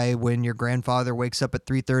that's why when your grandfather wakes up at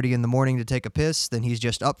 3:30 in the morning to take a piss, then he's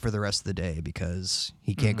just up for the rest of the day because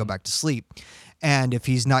he can't go back to sleep. And if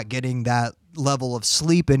he's not getting that level of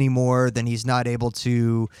sleep anymore, then he's not able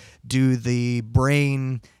to do the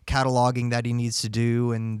brain cataloging that he needs to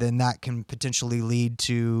do, and then that can potentially lead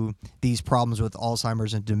to these problems with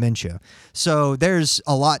Alzheimer's and dementia. So there's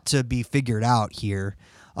a lot to be figured out here.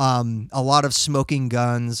 A lot of smoking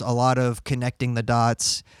guns, a lot of connecting the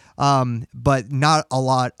dots, but not a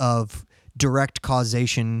lot of direct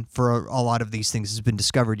causation for a lot of these things has been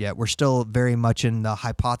discovered yet. We're still very much in the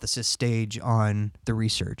hypothesis stage on the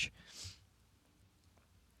research.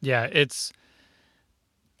 Yeah, it's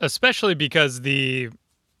especially because the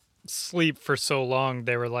sleep for so long,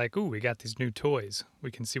 they were like, ooh, we got these new toys. We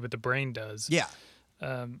can see what the brain does. Yeah.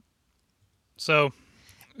 So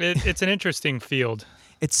it's an interesting field.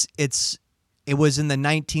 It was in the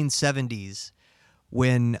 1970s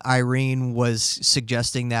when Irene was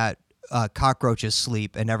suggesting that cockroaches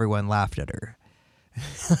sleep, and everyone laughed at her.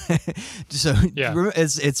 So Yeah.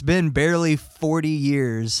 it's been barely 40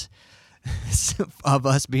 years of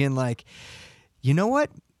us being like, you know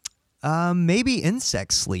what? Maybe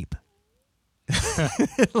insects sleep.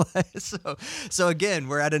 So again,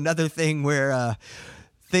 we're at another thing where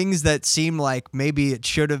things that seem like maybe it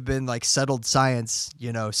should have been like settled science,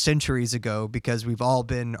 centuries ago, because we've all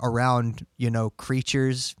been around,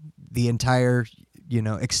 creatures the entire,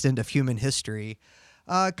 extent of human history,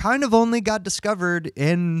 kind of only got discovered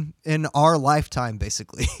in our lifetime,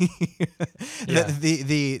 basically. Yeah.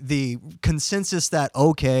 The consensus that,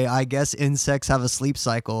 okay, I guess insects have a sleep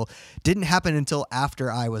cycle didn't happen until after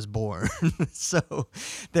I was born. So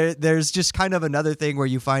there's just kind of another thing where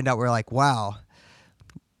you find out we're like, wow,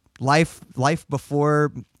 life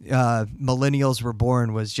before millennials were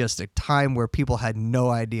born was just a time where people had no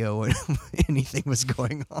idea what anything was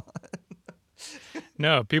going on.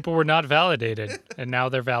 No, people were not validated, and now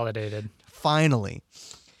they're validated. Finally.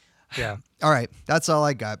 Yeah. All right. That's all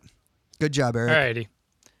I got. Good job, Eric. Alrighty.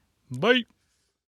 Bye.